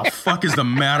 What the fuck is the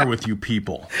matter with you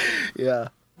people? Yeah.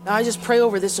 Now I just pray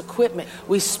over this equipment.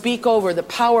 We speak over the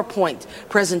PowerPoint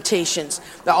presentations,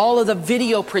 all of the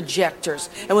video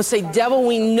projectors, and we say, devil,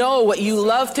 we know what you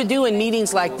love to do in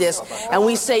meetings like this, and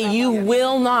we say you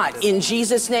will not, in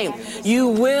Jesus' name, you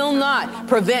will not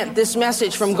prevent this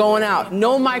message from going out.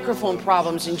 No microphone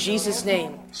problems in Jesus'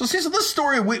 name. So this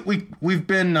story, we've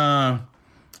been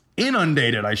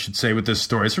inundated, I should say, with this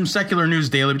story. It's from Secular News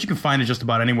Daily, but you can find it just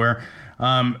about anywhere.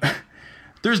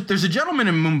 There's a gentleman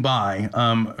in Mumbai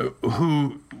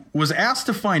who was asked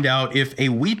to find out if a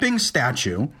weeping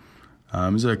statue,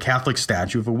 is a Catholic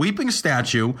statue, if a weeping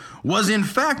statue was in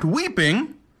fact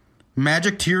weeping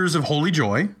magic tears of holy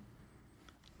joy,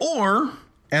 or,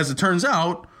 as it turns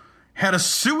out, had a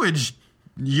sewage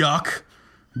yuck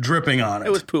dripping on it.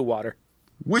 It was poo water.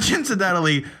 Which,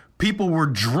 incidentally, people were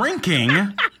drinking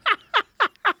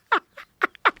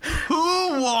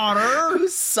poo water.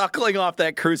 Who's suckling off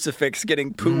that crucifix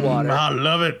getting poo water? I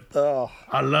love it. Oh,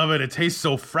 I love it. It tastes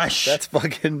so fresh. that's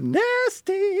fucking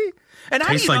nasty. And how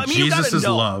Tastes do you, like I mean, you gotta Jesus'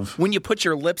 know love. when you put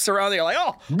your lips around it, you're like,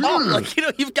 oh, like, you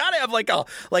know, you've got to have like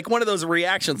one of those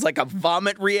reactions, like a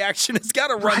vomit reaction. It's got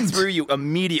to run Right. through you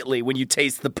immediately when you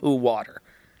taste the poo water.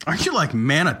 Aren't you like,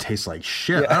 manna tastes like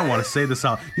shit? I don't want to say this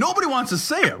out. Nobody wants to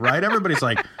say it, right? Everybody's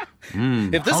like,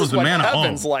 If this how's is the what manna?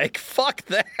 heaven's Oh. like, fuck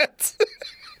that.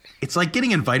 It's like getting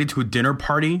invited to a dinner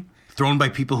party thrown by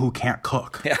people who can't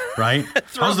cook, right?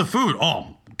 How's the food?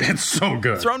 Oh, it's so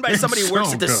good. Thrown by It's somebody who works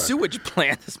so at the good. sewage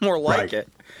plant. It's more like Right. it.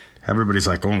 Everybody's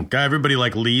like, oh, God. Everybody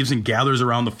like leaves and gathers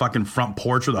around the fucking front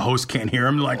porch where the host can't hear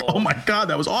him. They're like, oh my God,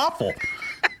 that was awful.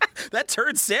 That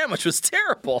turd sandwich was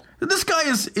terrible. This guy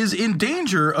is in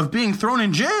danger of being thrown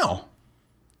in jail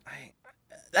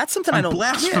That's something I on don't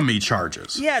blasphemy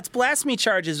charges. Yeah, it's blasphemy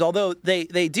charges, although they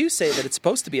do say that it's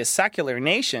supposed to be a secular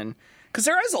nation, because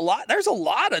there's a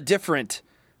lot of different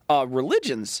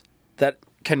religions that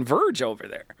converge over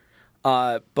there.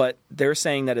 But they're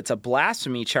saying that it's a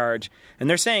blasphemy charge, and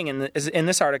they're saying in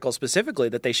this article specifically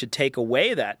that they should take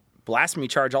away that blasphemy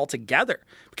charge altogether,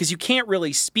 because you can't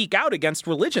really speak out against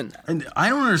religion then. And I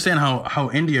don't understand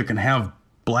how India can have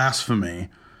blasphemy.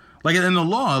 Like in the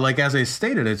law, like as I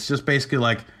stated, it's just basically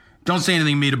like, don't say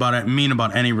anything mean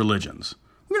about any religions.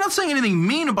 You're not saying anything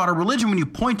mean about a religion when you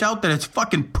point out that it's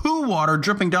fucking poo water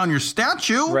dripping down your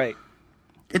statue. Right.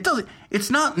 It doesn't. It's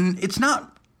not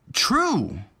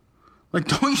true. Like,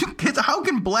 don't you? How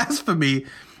can blasphemy?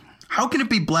 How can it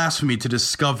be blasphemy to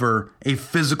discover a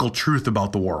physical truth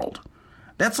about the world?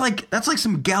 That's like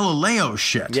some Galileo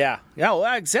shit. Yeah. Yeah,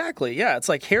 well, exactly. Yeah, it's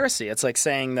like heresy. It's like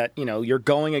saying that, you're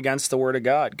going against the word of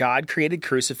God. God created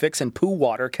crucifix, and poo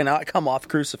water cannot come off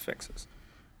crucifixes.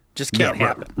 Just can't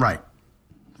happen. Right.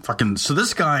 Fucking. So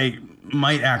this guy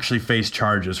might actually face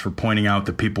charges for pointing out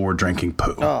that people were drinking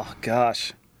poo. Oh,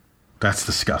 gosh. That's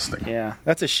disgusting. Yeah,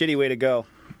 that's a shitty way to go.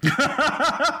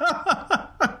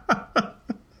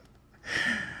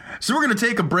 So we're going to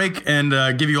take a break and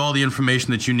give you all the information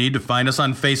that you need to find us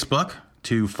on Facebook,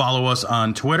 to follow us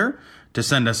on Twitter, to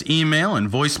send us email and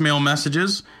voicemail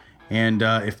messages. And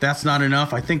if that's not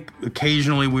enough, I think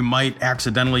occasionally we might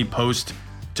accidentally post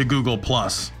to Google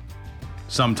Plus.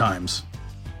 Sometimes.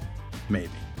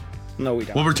 Maybe. No, we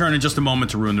don't. We'll return in just a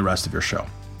moment to ruin the rest of your show.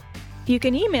 You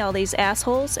can email these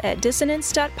assholes at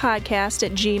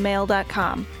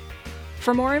dissonance.podcast@gmail.com.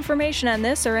 For more information on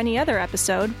this or any other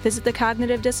episode, visit the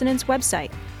Cognitive Dissonance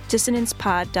website,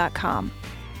 dissonancepod.com.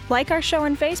 Like our show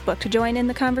on Facebook to join in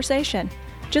the conversation.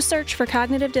 Just search for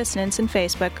Cognitive Dissonance in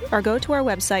Facebook or go to our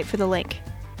website for the link.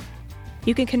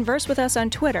 You can converse with us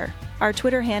on Twitter. Our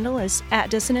Twitter handle is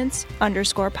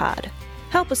 @dissonance_pod.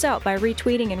 Help us out by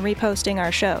retweeting and reposting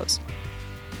our shows.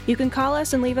 You can call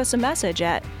us and leave us a message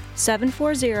at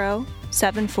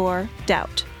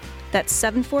 740-74-DOUBT. That's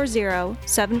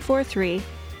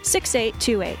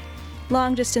 740-743-6828.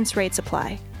 Long distance rates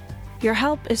apply. Your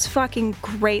help is fucking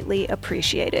greatly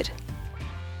appreciated.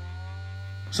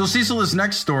 So, Cecil, this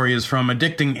next story is from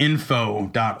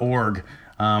addictinginfo.org.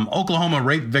 Oklahoma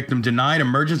rape victim denied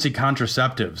emergency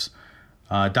contraceptives.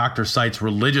 Doctor cites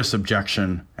religious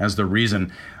objection as the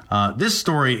reason. This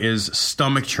story is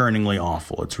stomach-churningly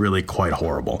awful. It's really quite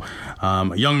horrible.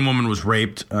 A young woman was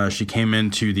raped. She came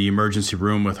into the emergency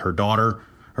room with her daughter,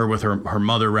 or with her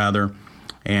mother, rather,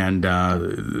 and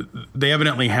they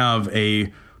evidently have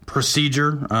a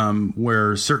procedure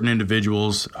where certain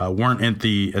individuals weren't at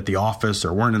the office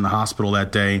or weren't in the hospital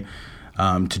that day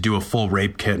to do a full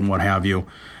rape kit and what have you.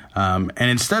 And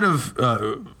instead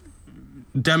of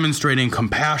demonstrating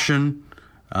compassion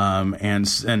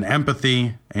and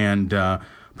empathy and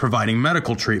providing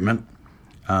medical treatment,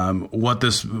 what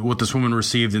this woman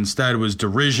received instead was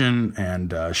derision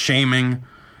and shaming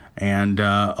and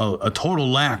a total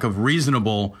lack of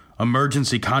reasonable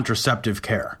emergency contraceptive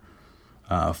care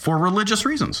for religious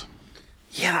reasons.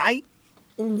 Yeah,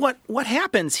 what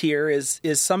happens here is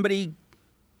somebody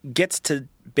gets to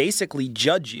basically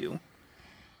judge your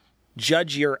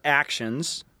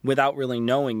actions without really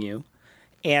knowing you,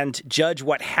 and judge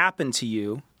what happened to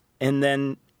you, and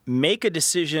then make a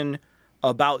decision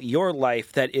about your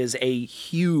life that is a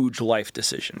huge life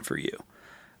decision for you.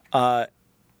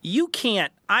 You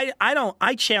can't.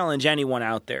 I challenge anyone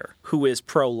out there who is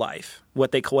pro-life,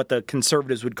 what the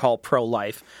conservatives would call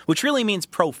pro-life, which really means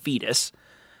pro-fetus,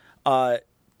 to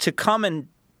come and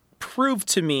prove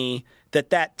to me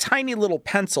that tiny little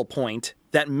pencil point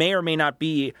that may or may not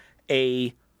be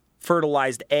a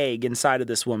fertilized egg inside of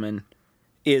this woman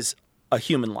is a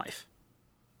human life.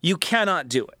 You cannot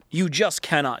do it. You just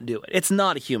cannot do it. It's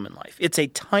not a human life. It's a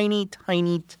tiny,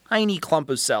 tiny, tiny clump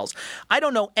of cells. I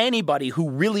don't know anybody who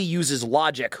really uses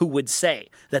logic who would say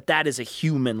that is a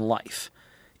human life.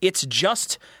 It's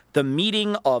just the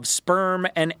meeting of sperm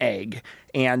and egg.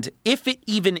 And if it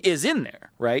even is in there,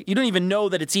 right? You don't even know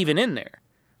that it's even in there.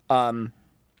 And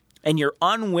you're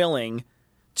unwilling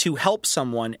to help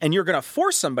someone, and you're going to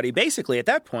force somebody, basically, at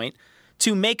that point,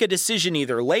 to make a decision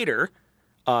either later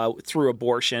through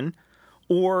abortion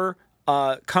or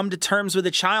come to terms with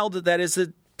a child that is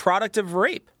a product of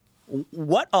rape.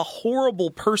 What a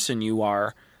horrible person you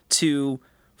are to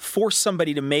force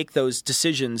somebody to make those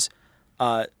decisions,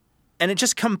 and it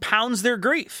just compounds their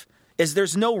grief, is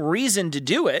there's no reason to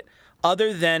do it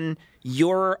other than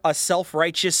you're a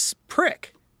self-righteous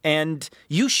prick, and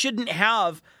you shouldn't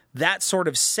have that sort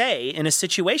of say in a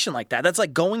situation like that. That's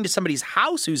like going to somebody's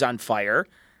house who's on fire,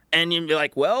 and you'd be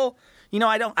like, well,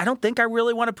 I don't think I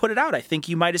really want to put it out. I think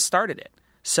you might have started it.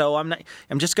 So I'm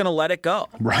just going to let it go.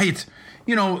 Right.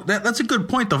 That's a good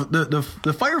point. The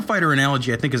firefighter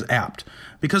analogy, I think, is apt,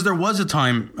 because there was a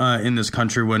time in this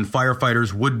country when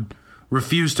firefighters would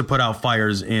refuse to put out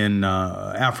fires in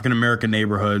African-American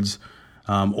neighborhoods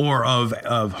or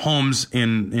of homes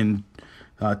in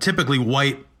typically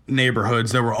white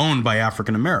neighborhoods that were owned by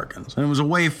African Americans. And it was a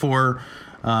way for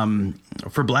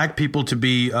black people to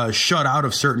be shut out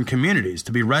of certain communities,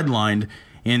 to be redlined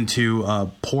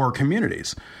into poor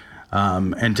communities,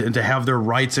 and to have their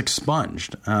rights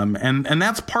expunged. And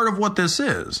that's part of what this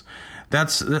is.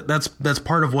 That's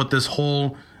part of what this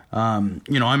whole,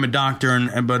 I'm a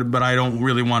doctor, but I don't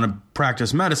really want to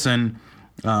practice medicine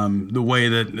the way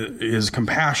that is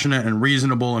compassionate and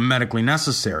reasonable and medically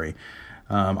necessary.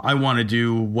 I want to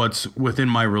do what's within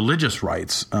my religious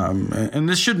rights. And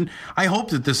this shouldn't, I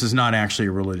hope that this is not actually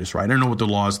a religious right. I don't know what the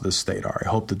laws of this state are. I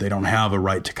hope that they don't have a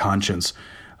right to conscience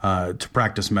to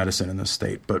practice medicine in this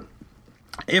state. But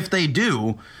if they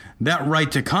do, that right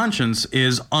to conscience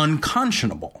is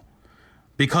unconscionable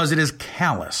because it is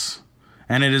callous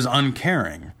and it is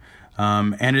uncaring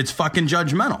and it's fucking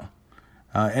judgmental.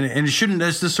 And it shouldn't,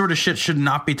 this sort of shit should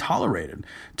not be tolerated.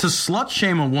 To slut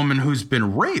shame a woman who's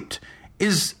been raped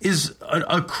is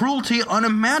a cruelty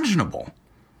unimaginable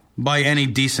by any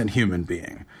decent human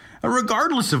being,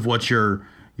 regardless of what your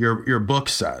book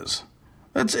says.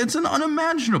 It's an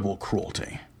unimaginable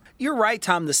cruelty. You're right,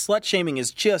 Tom. The slut shaming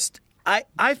is just.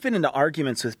 I've been into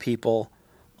arguments with people,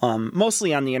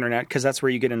 mostly on the internet, because that's where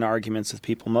you get into arguments with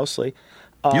people mostly.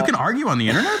 You can argue on the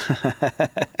internet?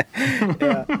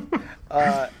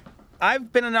 Yeah.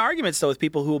 I've been in arguments though with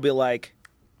people who will be like.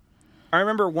 I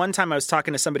remember one time I was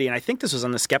talking to somebody, and I think this was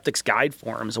on the Skeptics Guide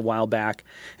forums a while back,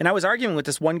 and I was arguing with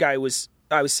this one guy.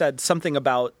 I said something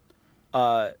about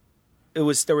there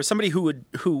was somebody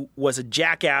who was a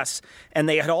jackass, and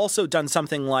they had also done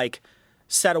something like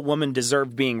said a woman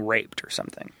deserved being raped or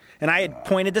something, and I had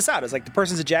pointed this out. I was like, the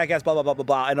person's a jackass, blah blah blah blah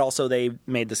blah, and also they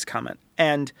made this comment,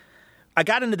 and I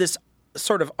got into this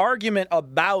sort of argument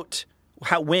about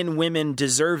when women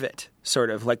deserve it, sort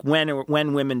of like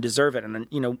when women deserve it.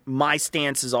 And, my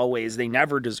stance is always they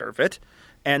never deserve it.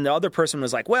 And the other person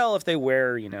was like, well, if they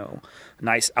wear, a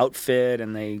nice outfit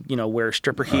and they, wear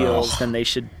stripper heels, then they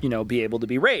should, be able to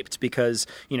be raped because,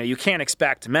 you can't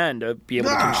expect men to be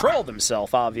able to control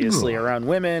themselves, obviously, around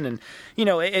women. And,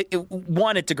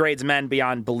 it degrades men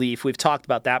beyond belief. We've talked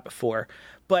about that before.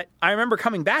 But I remember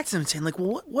coming back to them and saying, like,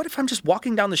 well, what if I'm just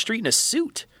walking down the street in a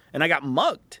suit and I got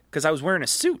mugged because I was wearing a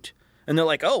suit? And they're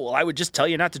like, oh, well, I would just tell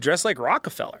you not to dress like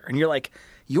Rockefeller. And you're like,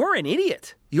 you're an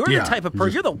idiot. You're the type of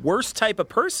person. You're the worst type of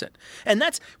person. And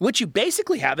that's what you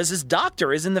basically have is this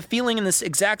doctor is in the feeling in this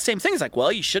exact same thing. It's like,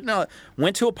 well, you shouldn't have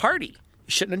went to a party.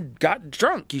 You shouldn't have got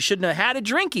drunk. You shouldn't have had a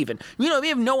drink even. We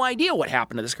have no idea what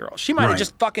happened to this girl. She might have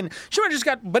just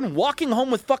been walking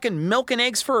home with fucking milk and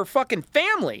eggs for her fucking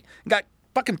family. Got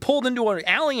fucking pulled into an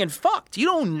alley and fucked. You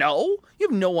don't know. You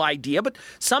have no idea. But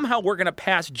somehow we're going to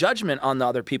pass judgment on the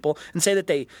other people and say that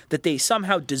they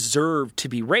somehow deserve to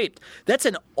be raped. That's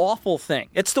an awful thing.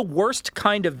 It's the worst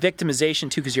kind of victimization,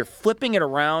 too, because you're flipping it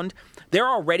around. They're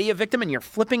already a victim, and you're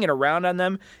flipping it around on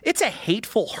them. It's a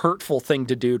hateful, hurtful thing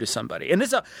to do to somebody. And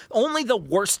only the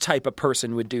worst type of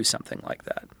person would do something like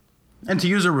that. And to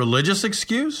use a religious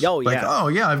excuse? Oh,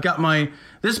 yeah. I've got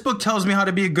this book tells me how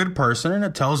to be a good person, and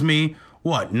it tells me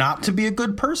what? Not to be a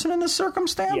good person in this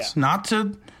circumstance? Yeah. Not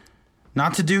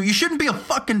to do... You shouldn't be a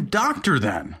fucking doctor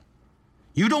then.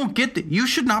 You don't get... You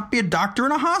should not be a doctor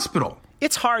in a hospital.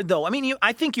 It's hard, though. I mean,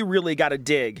 I think you really got to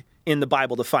dig in the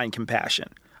Bible to find compassion.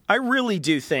 I really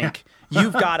do think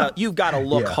you've got to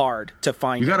look hard to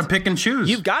find. You got to pick and choose.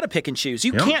 You've got to pick and choose.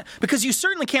 You can't, because you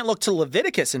certainly can't look to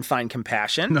Leviticus and find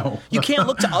compassion. No, you can't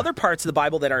look to other parts of the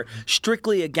Bible that are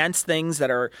strictly against things that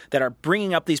are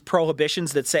bringing up these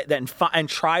prohibitions that say that and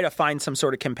try to find some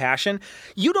sort of compassion.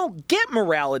 You don't get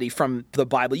morality from the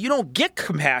Bible. You don't get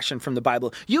compassion from the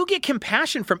Bible. You get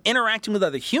compassion from interacting with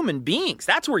other human beings.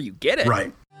 That's where you get it.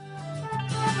 Right.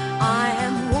 I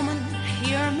am woman,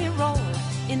 hear me roar.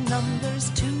 In numbers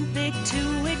too big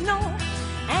to ignore,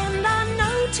 and I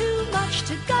know too much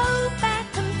to go back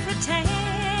and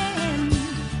pretend,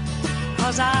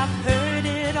 'cause I've heard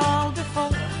it all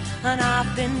before, and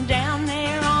I've been down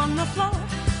there on the floor.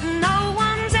 No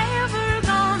one's ever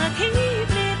gonna keep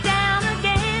me down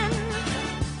again.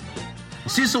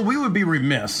 Cecil, we would be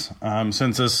remiss,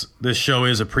 since this show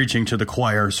is a preaching to the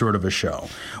choir sort of a show,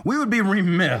 we would be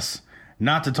remiss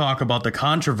not to talk about the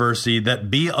controversy that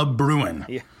be a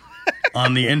brewing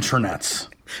on the internets.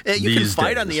 You can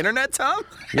fight on the internet, Tom?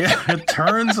 Yeah, it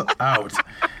turns out.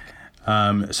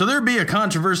 So there be a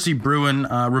controversy brewing.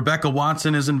 Rebecca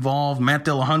Watson is involved. Matt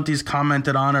Dillahunty's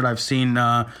commented on it. I've seen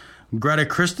Greta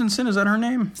Christensen. Is that her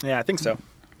name? Yeah, I think so.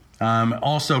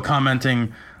 Also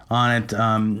commenting on it.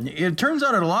 It turns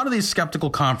out at a lot of these skeptical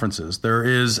conferences, there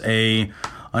is an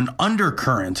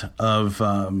undercurrent of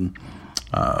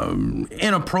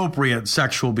inappropriate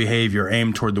sexual behavior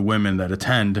aimed toward the women that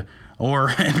attend,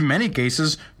 or in many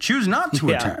cases choose not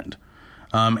to attend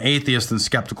atheist and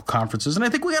skeptical conferences. And I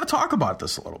think we got to talk about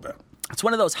this a little bit. It's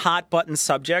one of those hot button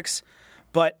subjects,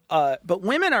 but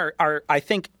women are I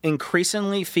think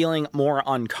increasingly feeling more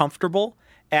uncomfortable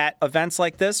at events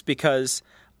like this because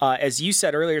as you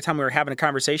said earlier, Tom, we were having a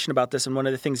conversation about this, and one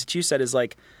of the things that you said is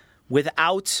like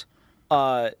without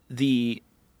the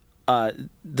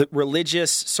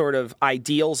religious sort of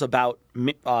ideals about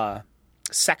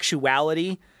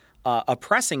sexuality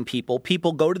oppressing people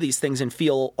go to these things and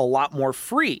feel a lot more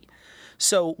free.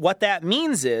 So what that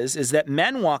means is that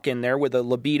men walk in there with a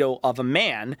libido of a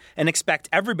man and expect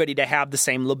everybody to have the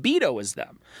same libido as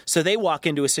them. So they walk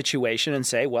into a situation and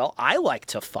say, well, I like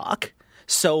to fuck,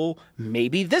 so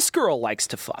maybe this girl likes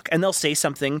to fuck. And they'll say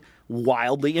something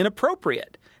wildly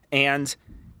inappropriate and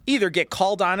either get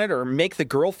called on it or make the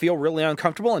girl feel really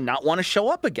uncomfortable and not want to show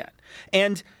up again.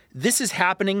 And this is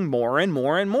happening more and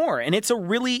more and more. And it's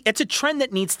a trend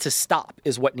that needs to stop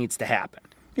is what needs to happen.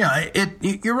 Yeah,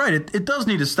 you're right. It does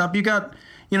need to stop. You got,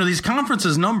 these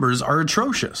conferences numbers are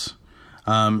atrocious.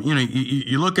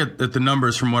 You look at the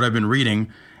numbers from what I've been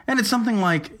reading, and it's something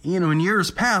like, in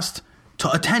years past, to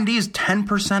attendees,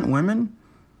 10% women.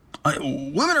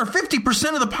 Women are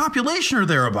 50% of the population or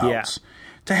thereabouts. Yeah.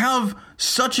 To have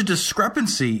such a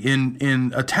discrepancy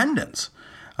in attendance.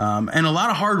 And a lot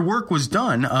of hard work was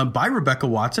done by Rebecca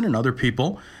Watson and other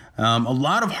people. A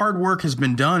lot of hard work has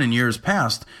been done in years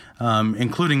past,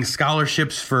 including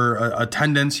scholarships for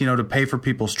attendance, to pay for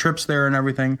people's trips there and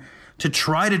everything, to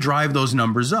try to drive those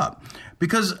numbers up.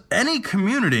 Because any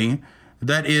community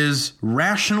that is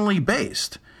rationally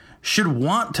based should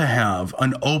want to have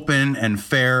an open and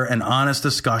fair and honest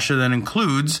discussion that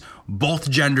includes both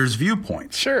genders'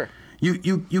 viewpoints. Sure.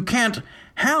 You can't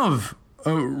have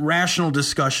a rational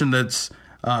discussion that's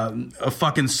a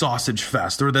fucking sausage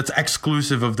fest or that's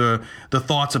exclusive of the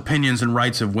thoughts, opinions, and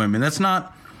rights of women. That's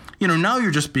not, now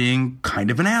you're just being kind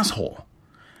of an asshole.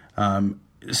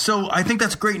 So I think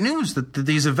that's great news that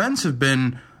these events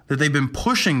they've been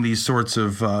pushing these sorts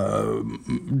of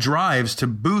drives to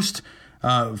boost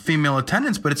female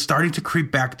attendance, but it's starting to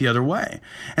creep back the other way.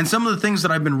 And some of the things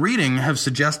that I've been reading have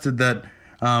suggested that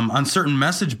on certain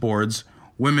message boards,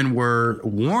 women were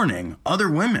warning other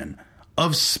women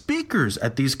of speakers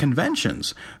at these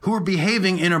conventions who are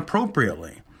behaving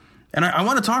inappropriately. And I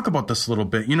want to talk about this a little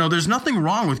bit. There's nothing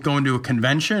wrong with going to a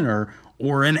convention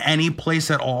or in any place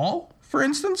at all, for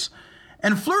instance,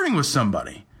 and flirting with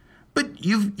somebody. But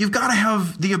you've got to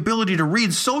have the ability to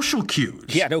read social cues.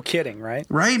 Yeah, no kidding, right?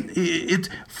 Right?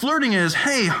 Flirting is,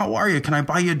 hey, how are you? Can I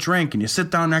buy you a drink? And you sit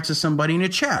down next to somebody and you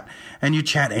chat. And you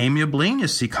chat amiably and you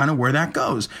see kind of where that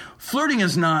goes. Flirting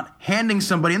is not handing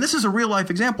somebody, and this is a real life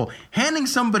example, handing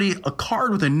somebody a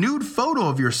card with a nude photo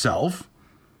of yourself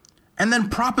and then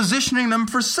propositioning them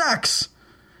for sex.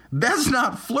 That's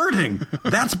not flirting.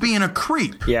 That's being a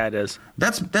creep. Yeah, it is.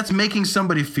 That's making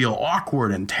somebody feel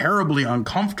awkward and terribly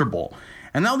uncomfortable.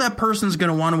 And now that person's going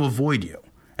to want to avoid you.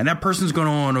 And that person's going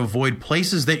to want to avoid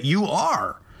places that you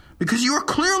are. Because you are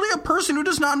clearly a person who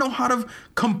does not know how to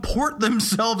comport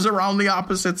themselves around the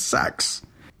opposite sex.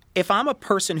 If I'm a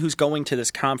person who's going to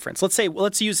this conference,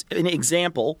 let's use an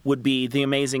example would be the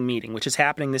Amazing Meeting, which is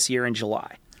happening this year in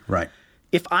July. Right.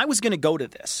 If I was going to go to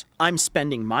this, I'm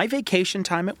spending my vacation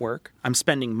time at work. I'm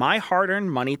spending my hard-earned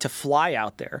money to fly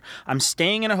out there. I'm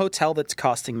staying in a hotel that's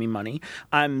costing me money.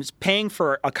 I'm paying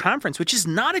for a conference, which is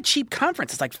not a cheap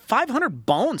conference. It's like 500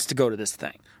 bones to go to this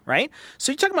thing, right?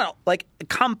 So you're talking about like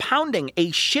compounding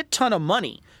a shit ton of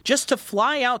money just to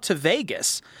fly out to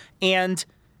Vegas and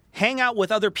hang out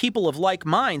with other people of like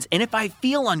minds. And if I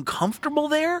feel uncomfortable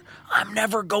there, I'm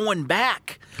never going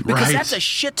back. Because that's a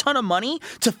shit ton of money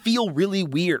to feel really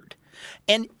weird.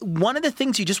 And one of the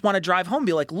things you just want to drive home,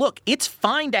 be like, look, it's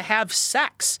fine to have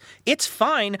sex. It's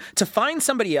fine to find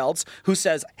somebody else who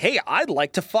says, hey, I'd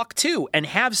like to fuck too, and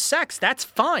have sex. That's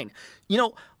fine.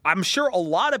 I'm sure a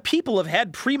lot of people have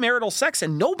had premarital sex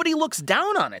and nobody looks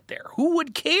down on it there. Who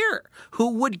would care?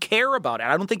 Who would care about it?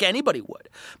 I don't think anybody would.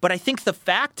 But I think the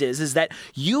fact is that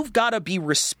you've got to be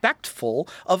respectful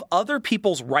of other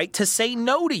people's right to say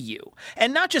no to you.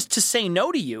 And not just to say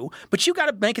no to you, but you got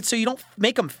to make it so you don't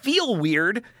make them feel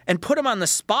weird and put them on the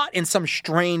spot in some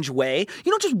strange way.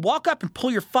 You don't just walk up and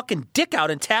pull your fucking dick out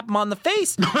and tap them on the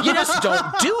face. You just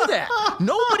don't do that.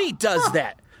 Nobody does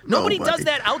that. Nobody does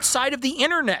that outside of the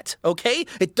internet, okay?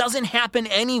 It doesn't happen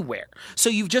anywhere.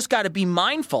 So you've just got to be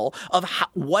mindful of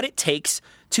what it takes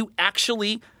to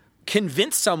actually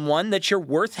convince someone that you're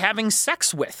worth having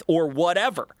sex with or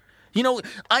whatever.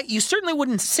 You certainly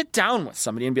wouldn't sit down with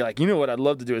somebody and be like, what I'd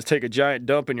love to do is take a giant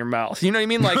dump in your mouth. You know what I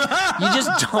mean? Like, you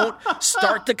just don't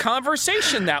start the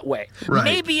conversation that way. Right.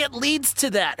 Maybe it leads to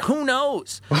that. Who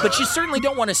knows? But you certainly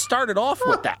don't want to start it off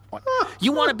with that one.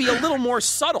 You want to be a little more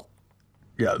subtle.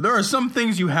 Yeah, there are some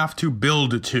things you have to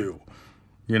build to,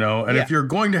 and if you're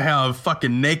going to have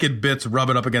fucking naked bits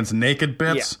rub it up against naked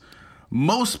bits,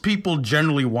 most people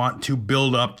generally want to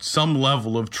build up some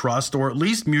level of trust or at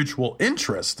least mutual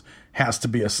interest has to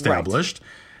be established.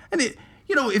 Right.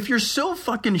 And, if you're so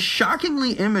fucking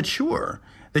shockingly immature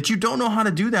that you don't know how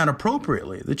to do that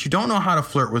appropriately, that you don't know how to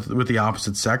flirt with the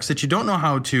opposite sex, that you don't know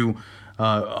how to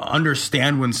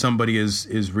understand when somebody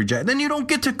is rejected, then you don't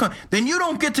get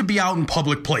to be out in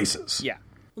public places. Yeah.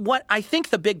 What I think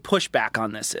the big pushback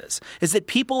on this is that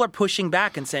people are pushing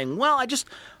back and saying, well,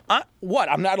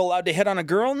 I'm not allowed to hit on a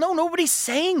girl? No, nobody's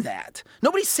saying that.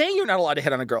 Nobody's saying you're not allowed to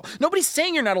hit on a girl. Nobody's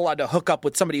saying you're not allowed to hook up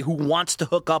with somebody who wants to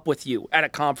hook up with you at a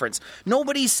conference.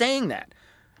 Nobody's saying that.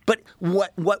 But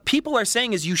what people are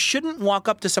saying is you shouldn't walk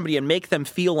up to somebody and make them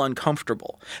feel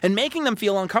uncomfortable. And making them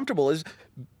feel uncomfortable is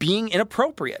being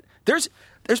inappropriate. There's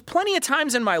plenty of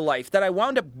times in my life that I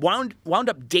wound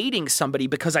up dating somebody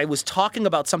because I was talking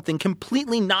about something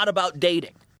completely not about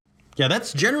dating. Yeah,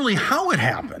 that's generally how it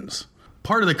happens.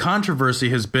 Part of the controversy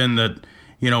has been that,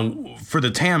 for the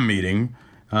TAM meeting,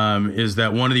 is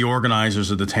that one of the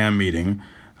organizers of the TAM meeting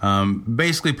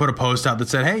basically put a post out that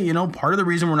said, hey, part of the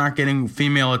reason we're not getting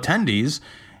female attendees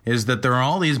is that there are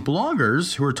all these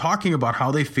bloggers who are talking about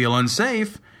how they feel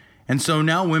unsafe, and so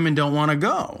now women don't want to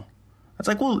go. It's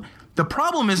like, well, the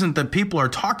problem isn't that people are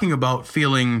talking about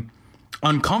feeling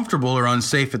uncomfortable or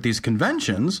unsafe at these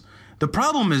conventions. The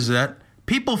problem is that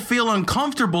people feel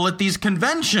uncomfortable at these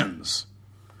conventions.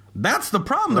 That's the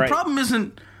problem. Right. The problem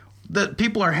isn't that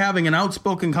people are having an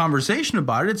outspoken conversation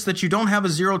about it. It's that you don't have a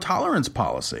zero tolerance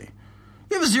policy.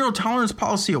 You have a zero tolerance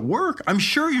policy at work. I'm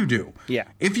sure you do. Yeah.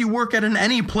 If you work at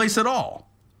any place at all,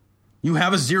 you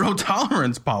have a zero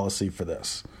tolerance policy for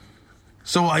this.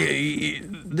 So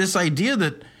this idea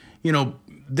that,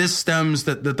 this stems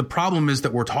that the problem is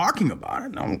that we're talking about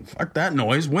it. No, fuck that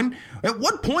noise. At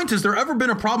what point has there ever been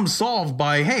a problem solved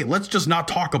by, hey, let's just not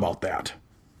talk about that?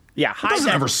 Yeah, it doesn't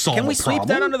ever solve a problem. Can we sweep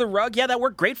that under the rug? Yeah, that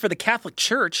worked great for the Catholic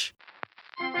Church.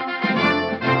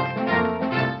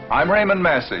 I'm Raymond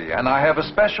Massey, and I have a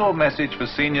special message for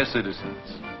senior citizens.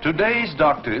 Today's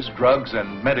doctors, drugs,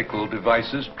 and medical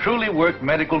devices truly work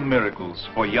medical miracles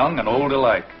for young and old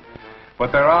alike.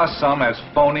 But there are some as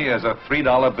phony as a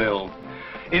 $3 bill.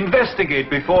 Investigate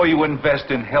before you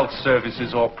invest in health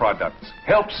services or products.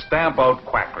 Help stamp out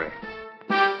quackery.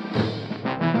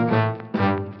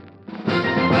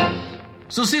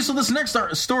 So, Cecil, this next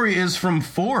story is from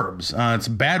Forbes. It's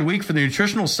a bad week for the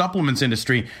nutritional supplements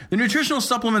industry. The nutritional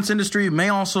supplements industry may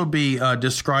also be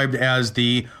described as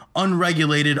the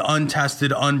unregulated,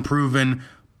 untested, unproven,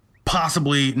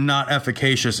 possibly not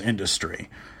efficacious industry.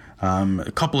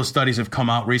 A couple of studies have come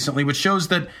out recently which shows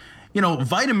that,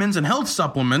 vitamins and health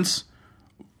supplements,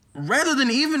 rather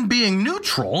than even being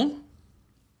neutral,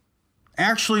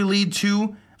 actually lead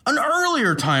to an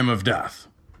earlier time of death.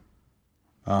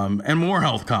 And more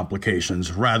health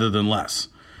complications rather than less.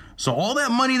 So all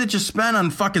that money that you spend on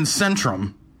fucking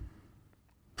Centrum,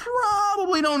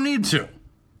 probably don't need to.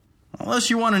 Unless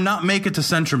you want to not make it to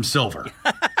Centrum Silver.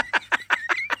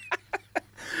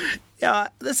 Yeah,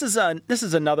 this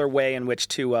is another way in which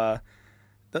to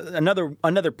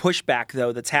another pushback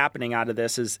though that's happening out of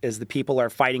this is the people are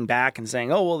fighting back and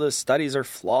saying, oh well, the studies are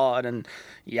flawed and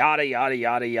yada yada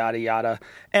yada yada yada.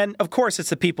 And of course, it's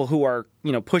the people who are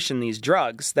pushing these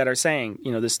drugs that are saying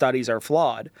the studies are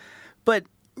flawed. But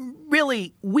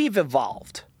really, we've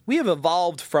evolved. We have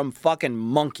evolved from fucking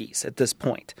monkeys at this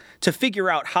point to figure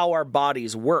out how our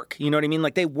bodies work. You know what I mean?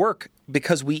 Like they work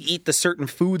because we eat the certain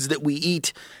foods that we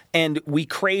eat and we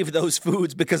crave those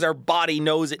foods because our body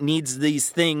knows it needs these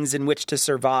things in which to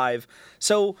survive.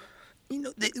 So,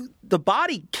 the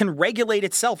body can regulate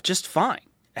itself just fine.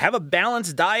 Have a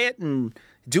balanced diet and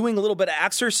doing a little bit of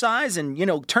exercise and,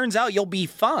 turns out you'll be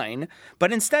fine.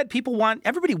 But instead,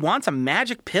 everybody wants a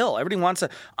magic pill. Everybody wants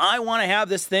I want to have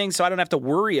this thing so I don't have to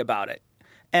worry about it.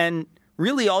 And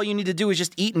really all you need to do is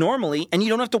just eat normally and you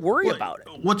don't have to worry about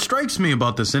it. What strikes me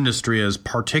about this industry as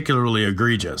particularly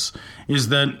egregious is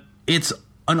that it's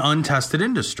an untested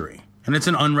industry and it's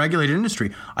an unregulated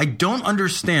industry. I don't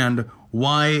understand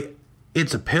why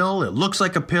it's a pill. It looks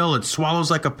like a pill. It swallows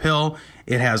like a pill.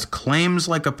 It has claims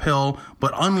like a pill,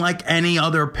 but unlike any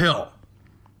other pill,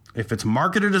 if it's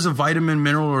marketed as a vitamin,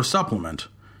 mineral, or supplement,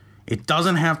 it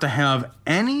doesn't have to have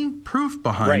any proof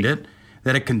behind it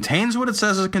that it contains what it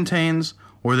says it contains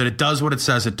or that it does what it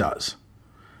says it does.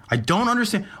 I don't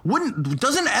understand.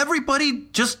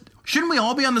 Shouldn't we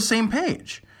all be on the same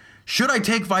page? Should I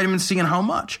take vitamin C and how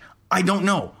much? I don't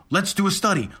know. Let's do a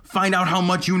study. Find out how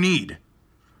much you need.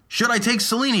 Should I take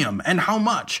selenium and how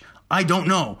much? I don't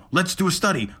know. Let's do a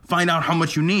study. Find out how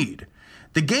much you need.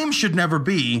 The game should never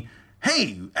be,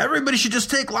 hey, everybody should just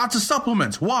take lots of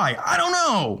supplements. Why? I don't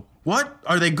know. What?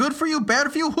 Are they good for you?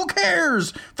 Bad for you? Who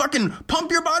cares? Fucking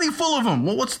pump your body full of them.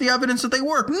 Well, what's the evidence that they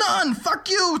work? None. Fuck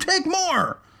you. Take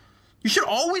more. You should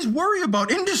always worry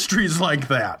about industries like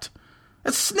that.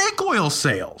 It's snake oil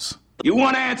sales. You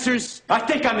want answers? I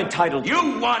think I'm entitled.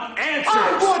 You want answers?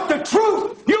 I want the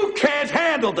truth. You can't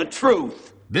handle the truth.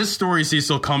 This story,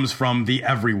 Cecil, comes from the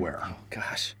Everywhere. Oh,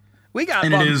 gosh. We got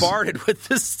bombarded with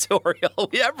this story.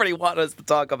 Everybody wanted us to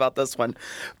talk about this one.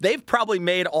 They've probably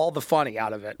made all the funny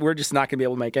out of it. We're just not going to be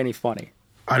able to make any funny.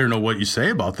 I don't know what you say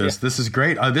about this. Yeah. This is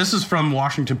great. This is from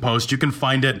Washington Post. You can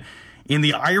find it in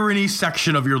the irony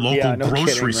section of your local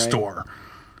grocery store.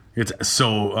 It's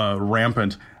so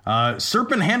rampant.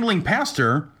 Serpent handling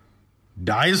pastor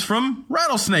dies from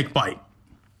rattlesnake bite.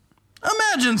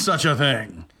 Imagine such a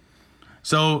thing.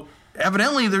 So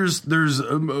evidently there's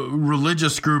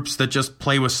religious groups that just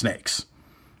play with snakes.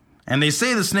 And they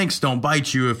say the snakes don't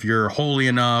bite you if you're holy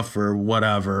enough or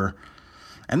whatever.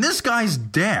 And this guy's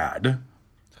dad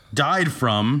died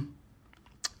from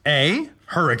A,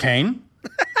 hurricane,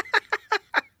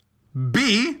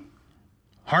 B,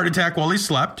 heart attack while he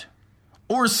slept,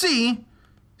 or C,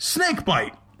 snake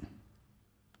bite.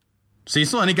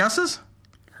 Cecil, any guesses?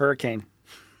 Hurricane.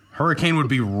 Hurricane would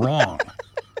be wrong.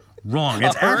 Wrong.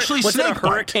 It's actually snake bite. Was it a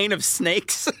hurricane of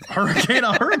snakes? A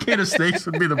hurricane of snakes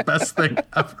would be the best thing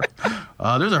ever.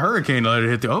 There's a hurricane that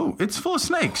hit it's full of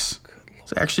snakes.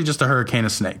 It's actually just a hurricane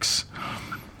of snakes.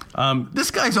 This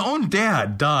guy's own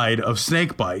dad died of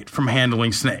snake bite from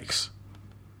handling snakes.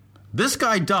 This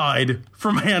guy died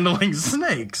from handling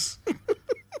snakes.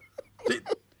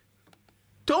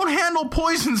 Don't handle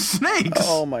poison snakes.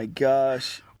 Oh my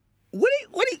gosh.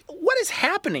 What is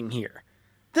happening here?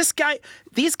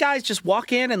 These guys just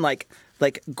walk in and like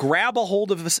grab a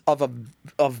hold of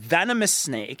a venomous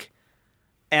snake,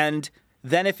 and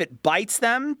then if it bites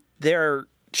them, they're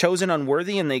chosen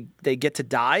unworthy and they get to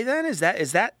die. Then is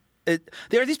that?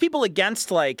 Are these people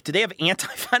against, like, do they have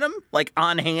anti-venom, like,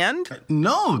 on hand?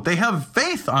 No, they have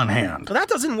faith on hand. Well, that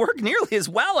doesn't work nearly as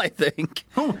well, I think.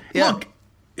 Oh, yeah. Look,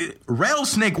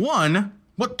 rattlesnake 1,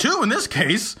 what 2 in this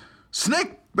case,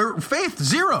 faith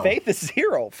 0. Faith is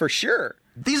 0, for sure.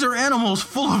 These are animals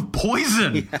full of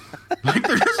poison. Yeah. Like,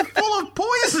 they're just full of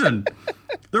poison.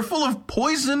 They're full of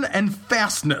poison and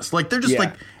fastness. Like, they're just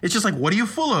like, it's just like, what are you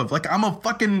full of? Like, I'm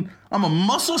a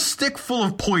muscle stick full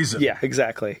of poison. Yeah,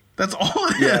 exactly. That's all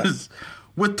it is.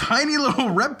 With tiny little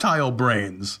reptile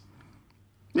brains.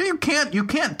 You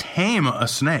can't tame a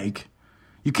snake.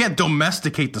 You can't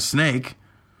domesticate the snake.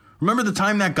 Remember the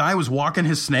time that guy was walking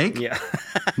his snake? Yeah.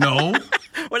 No.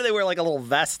 What do they wear, like a little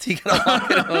vest? You gotta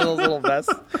walk in one of those little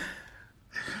vests.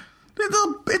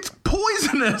 It's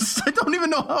poisonous. I don't even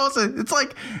know how else. It's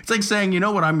like saying, you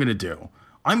know what I'm going to do?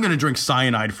 I'm going to drink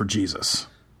cyanide for Jesus.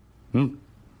 Not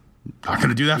going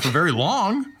to do that for very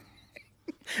long.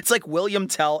 It's like William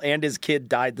Tell and his kid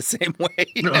died the same way.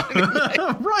 You know?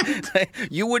 Right.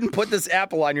 You wouldn't put this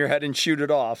apple on your head and shoot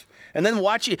it off. And then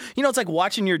it's like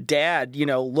watching your dad,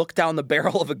 look down the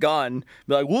barrel of a gun,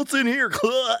 be like, what's in here?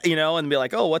 And be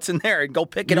like, oh, what's in there? And go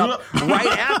pick it up right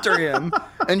after him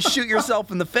and shoot yourself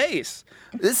in the face.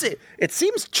 It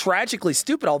seems tragically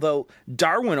stupid, although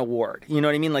Darwin Award, you know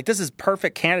what I mean? Like, this is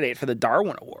perfect candidate for the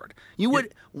Darwin Award.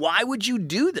 Why would you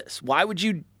do this? Why would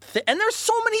you? And there's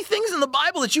so many things in the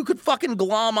Bible that you could fucking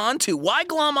glom onto. Why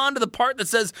glom onto the part that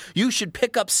says you should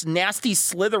pick up nasty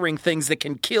slithering things that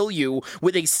can kill you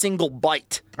with a single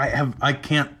bite? I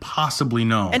can't possibly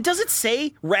know. And does it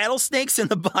say rattlesnakes in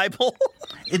the Bible?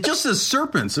 It just says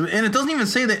serpents, and it doesn't even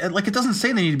say that. Like, it doesn't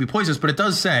say they need to be poisonous, but it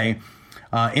does say,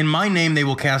 in my name they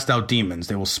will cast out demons.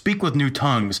 They will speak with new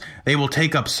tongues. They will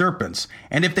take up serpents.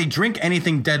 And if they drink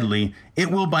anything deadly,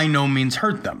 it will by no means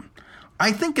hurt them.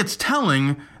 I think it's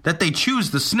telling that they choose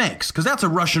the snakes, because that's a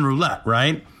Russian roulette,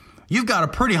 right? You've got a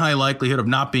pretty high likelihood of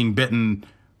not being bitten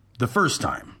the first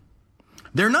time.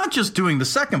 They're not just doing the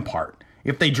second part,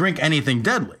 if they drink anything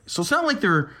deadly. So it's not like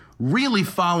they're really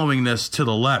following this to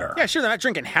the letter. Yeah, sure, they're not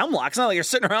drinking hemlock. It's not like you're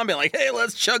sitting around being like, hey,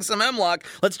 let's chug some hemlock.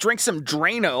 Let's drink some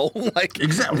Drano. Like,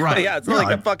 exactly, right. Yeah, it's not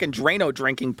like a fucking Drano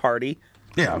drinking party.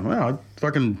 Yeah, well,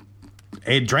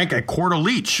 I drank a quart of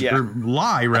leech, or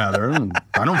lie, rather.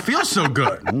 I don't feel so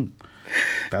good.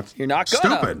 You're not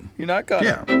gonna. Stupid. You're not gonna.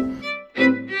 Yeah.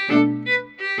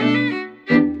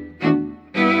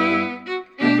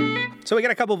 So we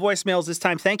got a couple of voicemails this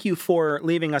time. Thank you for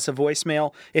leaving us a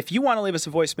voicemail. If you want to leave us a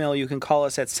voicemail, you can call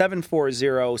us at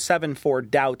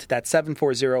 740-74-DOUBT. That's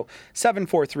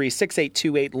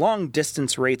 740-743-6828. Long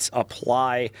distance rates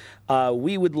apply.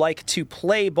 We would like to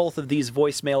play both of these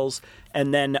voicemails,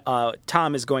 and then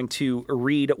Tom is going to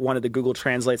read one of the Google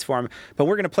Translates for him. But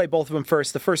we're going to play both of them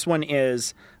first. The first one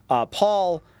is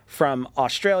Paul from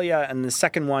Australia, and the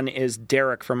second one is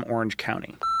Derek from Orange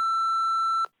County.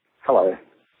 Hello.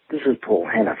 This is Paul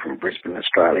Hanna from Brisbane,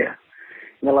 Australia.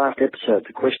 In the last episode,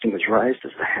 the question was raised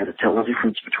as to how to tell the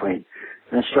difference between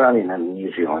an Australian and a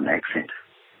New Zealand accent.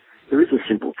 There is a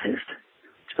simple test.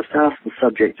 Just ask the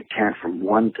subject to count from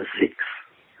 1 to 6.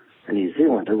 A New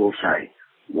Zealander will say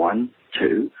 1,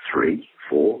 2, 3,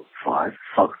 4, 5,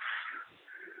 6.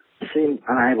 You seem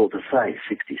unable to say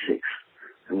 66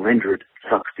 and render it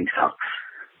 66.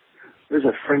 There is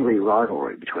a friendly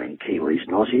rivalry between Kiwis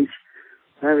and Aussies.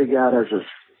 They regard us as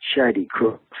shady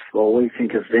crooks, while we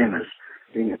think of them as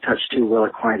being a touch too well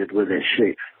acquainted with their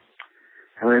sheep.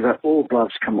 However, all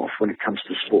gloves come off when it comes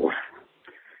to sport.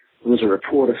 There was a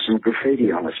report of some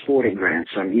graffiti on a sporting ground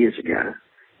some years ago.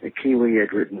 A Kiwi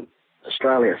had written,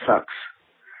 "Australia sucks,"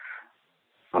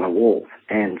 on a wall,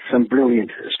 and some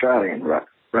brilliant Australian wrote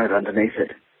underneath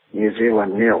it, "New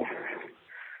Zealand nil."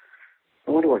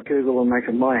 I wonder what Google will make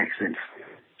of my accent.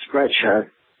 It's a great show.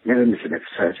 Never miss an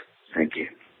episode. Thank you.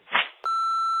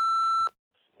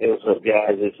 Hey, what's up,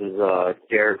 guys? This is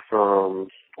Derek from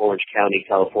Orange County,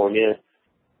 California.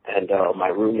 And my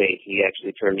roommate, he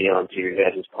actually turned me on to your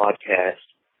guys' podcast.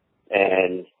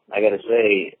 And I got to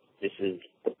say, this is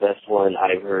the best one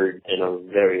I've heard in a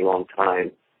very long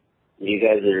time. You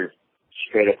guys are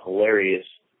straight up hilarious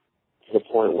to the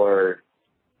point where,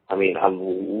 I mean, I'm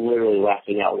literally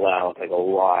laughing out loud, like a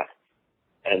lot.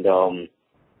 And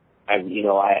I've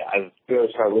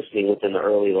barely started listening within the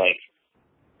early,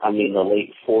 the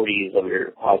late 40s of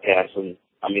your podcast, and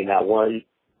that one,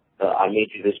 I Made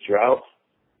You This Drought,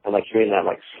 and hearing that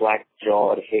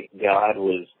slack-jawed hick God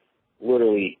was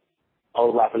literally, I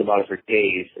was laughing about it for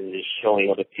days and just showing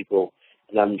other people,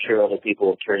 and I'm sure other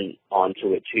people have turned on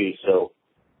to it too. So,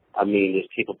 just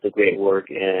keep up the great work,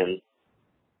 and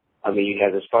you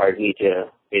guys inspired me to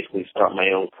basically start my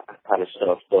own kind of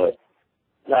stuff, but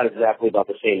not exactly about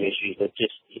the same issues, but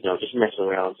just messing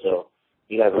around. So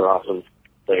you guys are awesome.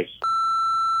 Thanks.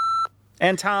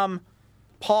 And Tom,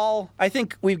 Paul, I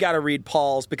think we've got to read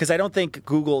Paul's because I don't think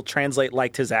Google Translate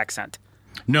liked his accent.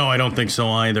 No, I don't think so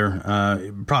either.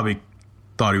 Probably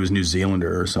thought he was New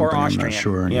Zealander or something. Or Austrian. I'm not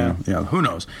sure. Yeah. Who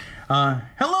knows?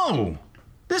 Hello.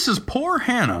 This is poor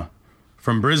Hannah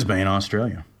from Brisbane,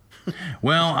 Australia.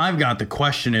 Well, I've got the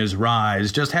question is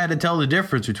Rise. Just had to tell the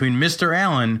difference between Mr.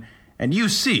 Allen and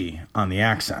UC on the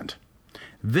accent.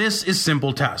 This is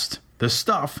simple test. The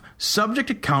stuff, subject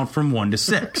to count from 1 to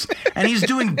 6. And he's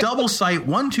doing double sight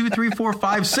 1, 2, 3, 4,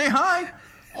 5. Say hi.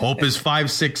 Hope is 5,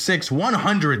 6, 6.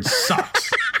 100 sucks.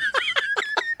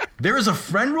 There is a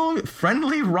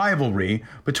friendly rivalry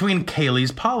between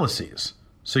Kaylee's policies.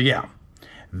 So yeah,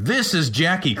 this is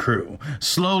Jackie Crew.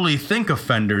 Slowly think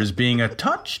offenders being a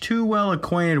touch too well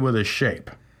acquainted with his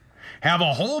shape. Have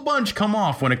a whole bunch come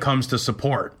off when it comes to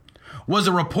support. Was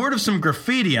a report of some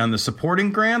graffiti on the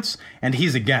supporting grants, and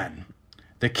he's again.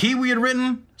 The key we had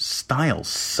written, style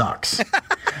sucks.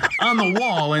 On the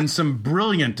wall, and some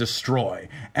brilliant destroy,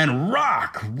 and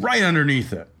rock right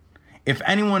underneath it. If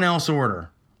anyone else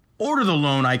order the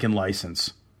loan I can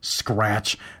license.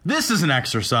 Scratch. This is an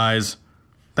exercise.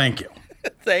 Thank you.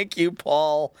 Thank you,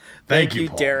 Paul. Thank you,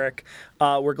 Paul. Derek.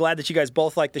 We're glad that you guys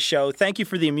both liked the show. Thank you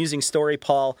for the amusing story,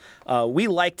 Paul. We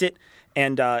liked it,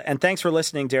 and thanks for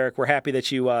listening, Derek. We're happy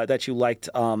that you liked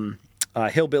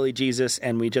Hillbilly Jesus,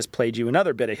 and we just played you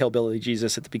another bit of Hillbilly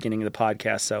Jesus at the beginning of the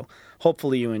podcast. So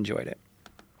hopefully you enjoyed it.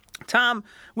 Tom,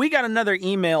 we got another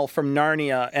email from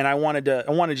Narnia, and I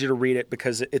wanted you to read it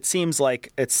because it seems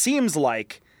like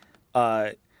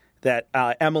that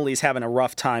Emily's having a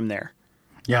rough time there.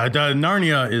 Yeah,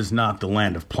 Narnia is not the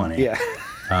land of plenty. Yeah.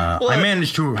 I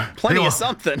managed to... Plenty of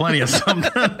something. Plenty of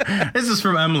something. This is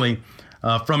from Emily,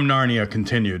 from Narnia,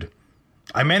 continued.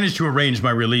 I managed to arrange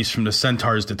my release from the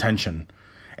Centaur's detention.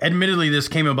 Admittedly, this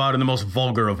came about in the most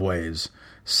vulgar of ways.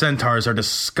 Centaurs are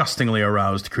disgustingly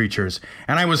aroused creatures,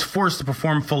 and I was forced to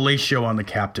perform fellatio on the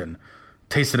captain.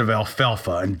 Tasted of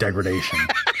alfalfa and degradation.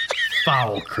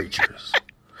 Foul creatures.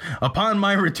 Upon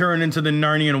my return into the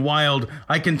Narnian wild,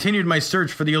 I continued my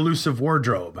search for the elusive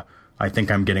wardrobe. I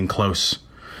think I'm getting close.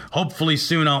 Hopefully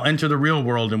soon I'll enter the real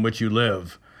world in which you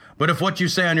live. But if what you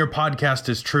say on your podcast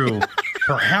is true,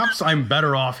 perhaps I'm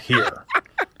better off here.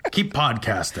 Keep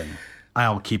podcasting.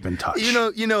 I'll keep in touch.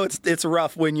 You know, it's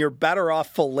rough when you're better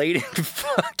off filleting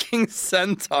fucking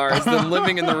centaurs than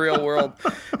living in the real world.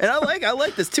 And I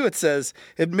like this too. It says,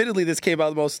 admittedly, this came out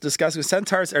of the most disgusting.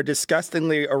 Centaurs are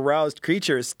disgustingly aroused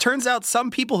creatures. Turns out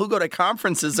some people who go to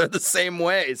conferences are the same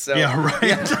way. So yeah, right.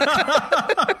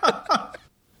 Yeah.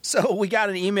 So we got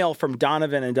an email from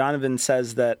Donovan, and Donovan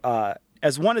says that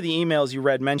as one of the emails you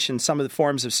read mentioned, some of the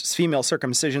forms of female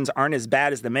circumcisions aren't as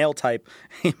bad as the male type.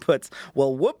 He puts,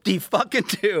 well,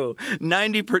 whoop-de-fucking-do.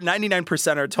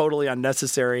 99% are totally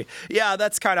unnecessary. Yeah,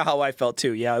 that's kind of how I felt,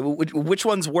 too. Yeah, which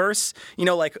one's worse?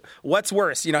 What's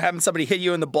worse? Having somebody hit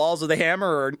you in the balls with a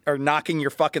hammer or knocking your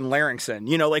fucking larynx in?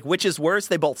 Which is worse?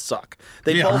 They both suck.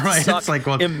 They both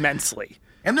suck immensely.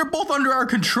 And they're both under our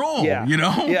control, Yeah.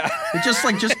 Yeah. It's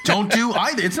just don't do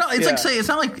either. It's not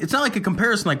like a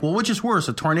comparison like, well, which is worse,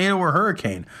 a tornado or a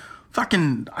hurricane?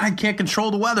 Fucking, I can't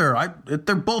control the weather.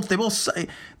 They both say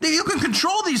you can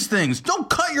control these things.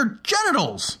 Don't cut your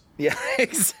genitals. Yeah,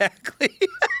 exactly.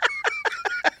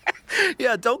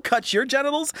 Yeah, don't cut your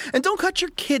genitals and don't cut your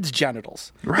kids'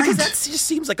 genitals. Right. Because that just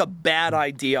seems like a bad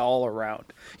idea all around.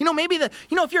 Maybe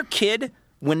if your kid,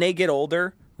 when they get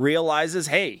older, realizes,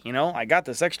 hey, I got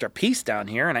this extra piece down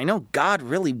here and I know God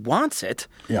really wants it.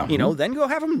 Yeah. Then go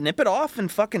have him nip it off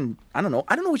and fucking, I don't know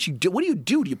what you do. What do you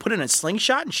do? Do you put it in a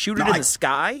slingshot and shoot it in the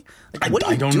sky? What do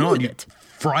you do with it?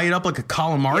 Fry it up like a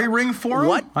calamari ring for him?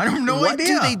 What? I don't know. What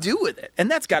do they do with it?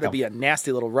 And that's got to be a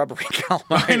nasty little rubbery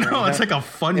calamari. I know. It's like a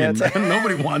Funyun.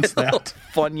 Nobody wants that.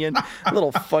 A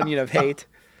little Funyun of hate.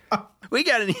 We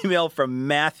got an email from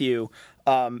Matthew.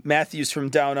 Matthew's from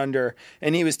down under,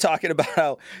 and he was talking about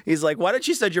how he's like, why don't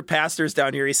you send your pastors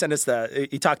down here? He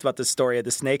talked about this story of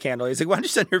the snake handler. He's like, why don't you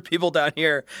send your people down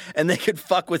here and they could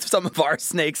fuck with some of our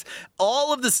snakes?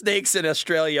 All of the snakes in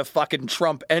Australia fucking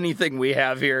trump anything we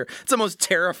have here. It's the most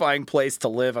terrifying place to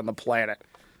live on the planet.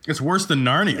 It's worse than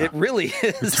Narnia. It really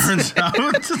is. It turns out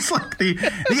it's like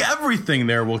the everything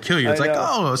there will kill you. It's like,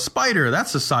 oh, a spider,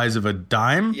 that's the size of a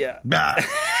dime. Yeah. Bah.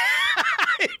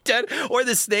 Dead. Or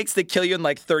the snakes that kill you in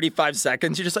like 35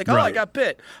 seconds. You're just like, oh, I got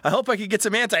bit. I hope I could get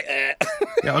some anti.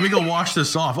 Yeah, let me go wash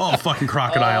this off. Oh, fucking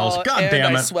crocodiles. God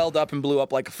damn it. I swelled up and blew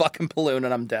up like a fucking balloon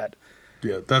and I'm dead.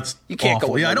 Yeah, that's you can't awful.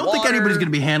 Go in I don't think anybody's going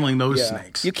to be handling those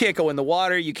snakes. You can't go in the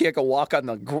water. You can't go walk on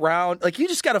the ground. Like, you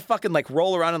just got to fucking like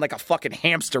roll around in like a fucking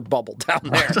hamster bubble down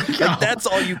there. Like, that's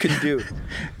all you can do.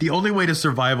 The only way to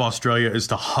survive Australia is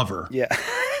to hover. Yeah.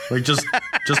 Like, just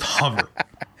hover.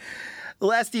 The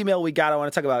last email we got, I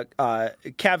want to talk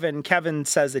about Kevin. Kevin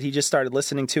says that he just started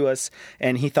listening to us,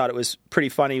 and he thought it was pretty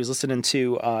funny. He was listening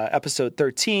to episode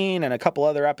 13 and a couple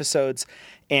other episodes,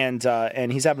 and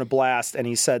he's having a blast, and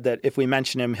he said that if we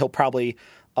mention him, he'll probably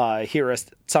hear us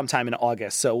sometime in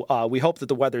August. So we hope that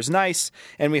the weather's nice,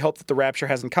 and we hope that the rapture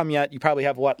hasn't come yet. You probably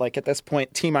have, at this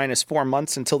point, T-minus 4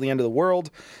 months until the end of the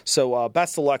world. So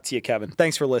best of luck to you, Kevin.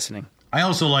 Thanks for listening. I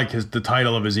also like the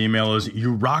title of his email is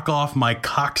 "You Rock Off My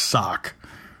Cock Sock."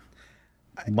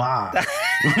 Wow.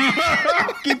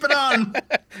 Keep it on.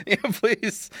 Yeah,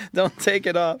 please don't take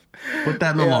it off. Put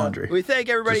that in the laundry. We thank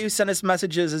everybody who sent us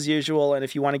messages as usual. And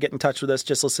if you want to get in touch with us,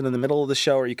 just listen in the middle of the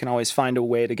show, or you can always find a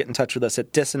way to get in touch with us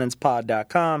at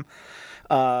dissonancepod.com.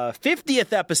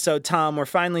 50th episode, Tom. We're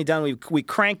finally done. We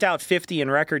cranked out 50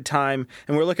 in record time,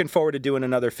 and we're looking forward to doing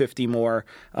another 50 more.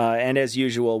 And as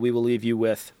usual, we will leave you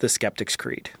with the Skeptic's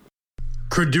Creed.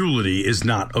 Credulity is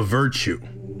not a virtue.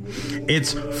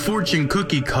 It's fortune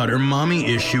cookie cutter,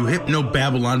 mommy issue, hypno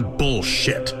Babylon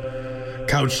bullshit.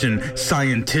 Couched in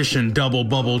scientician, double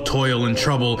bubble, toil and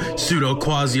trouble, pseudo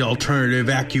quasi alternative,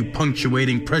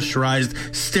 acupunctuating, pressurized,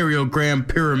 stereogram,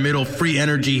 pyramidal, free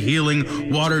energy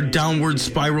healing, watered downward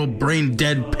spiral, brain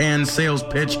deadpan sales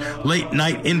pitch, late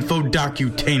night info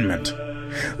docutainment.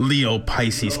 Leo,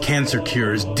 Pisces, cancer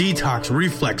cures, detox,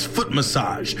 reflex, foot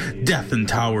massage, death and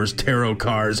towers, tarot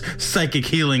cards, psychic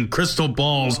healing, crystal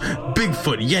balls,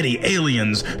 Bigfoot, Yeti,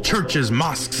 aliens, churches,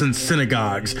 mosques and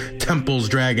synagogues, temples,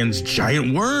 dragons,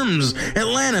 giant worms,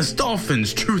 Atlantis,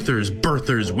 dolphins, truthers,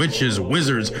 birthers, witches,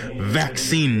 wizards,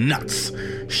 vaccine nuts,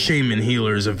 shaman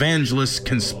healers, evangelists,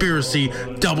 conspiracy,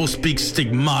 doublespeak,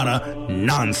 stigmata,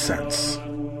 nonsense.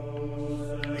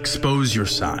 Expose your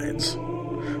sides.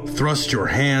 Thrust your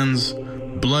hands,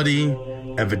 bloody,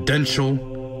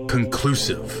 evidential,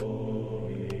 conclusive.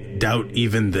 Doubt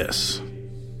even this.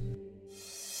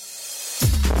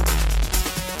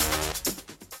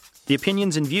 The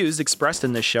opinions and views expressed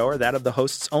in this show are that of the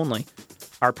hosts only.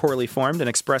 Our poorly formed and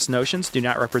expressed notions do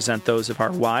not represent those of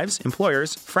our wives,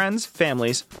 employers, friends,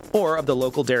 families, or of the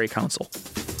local dairy council.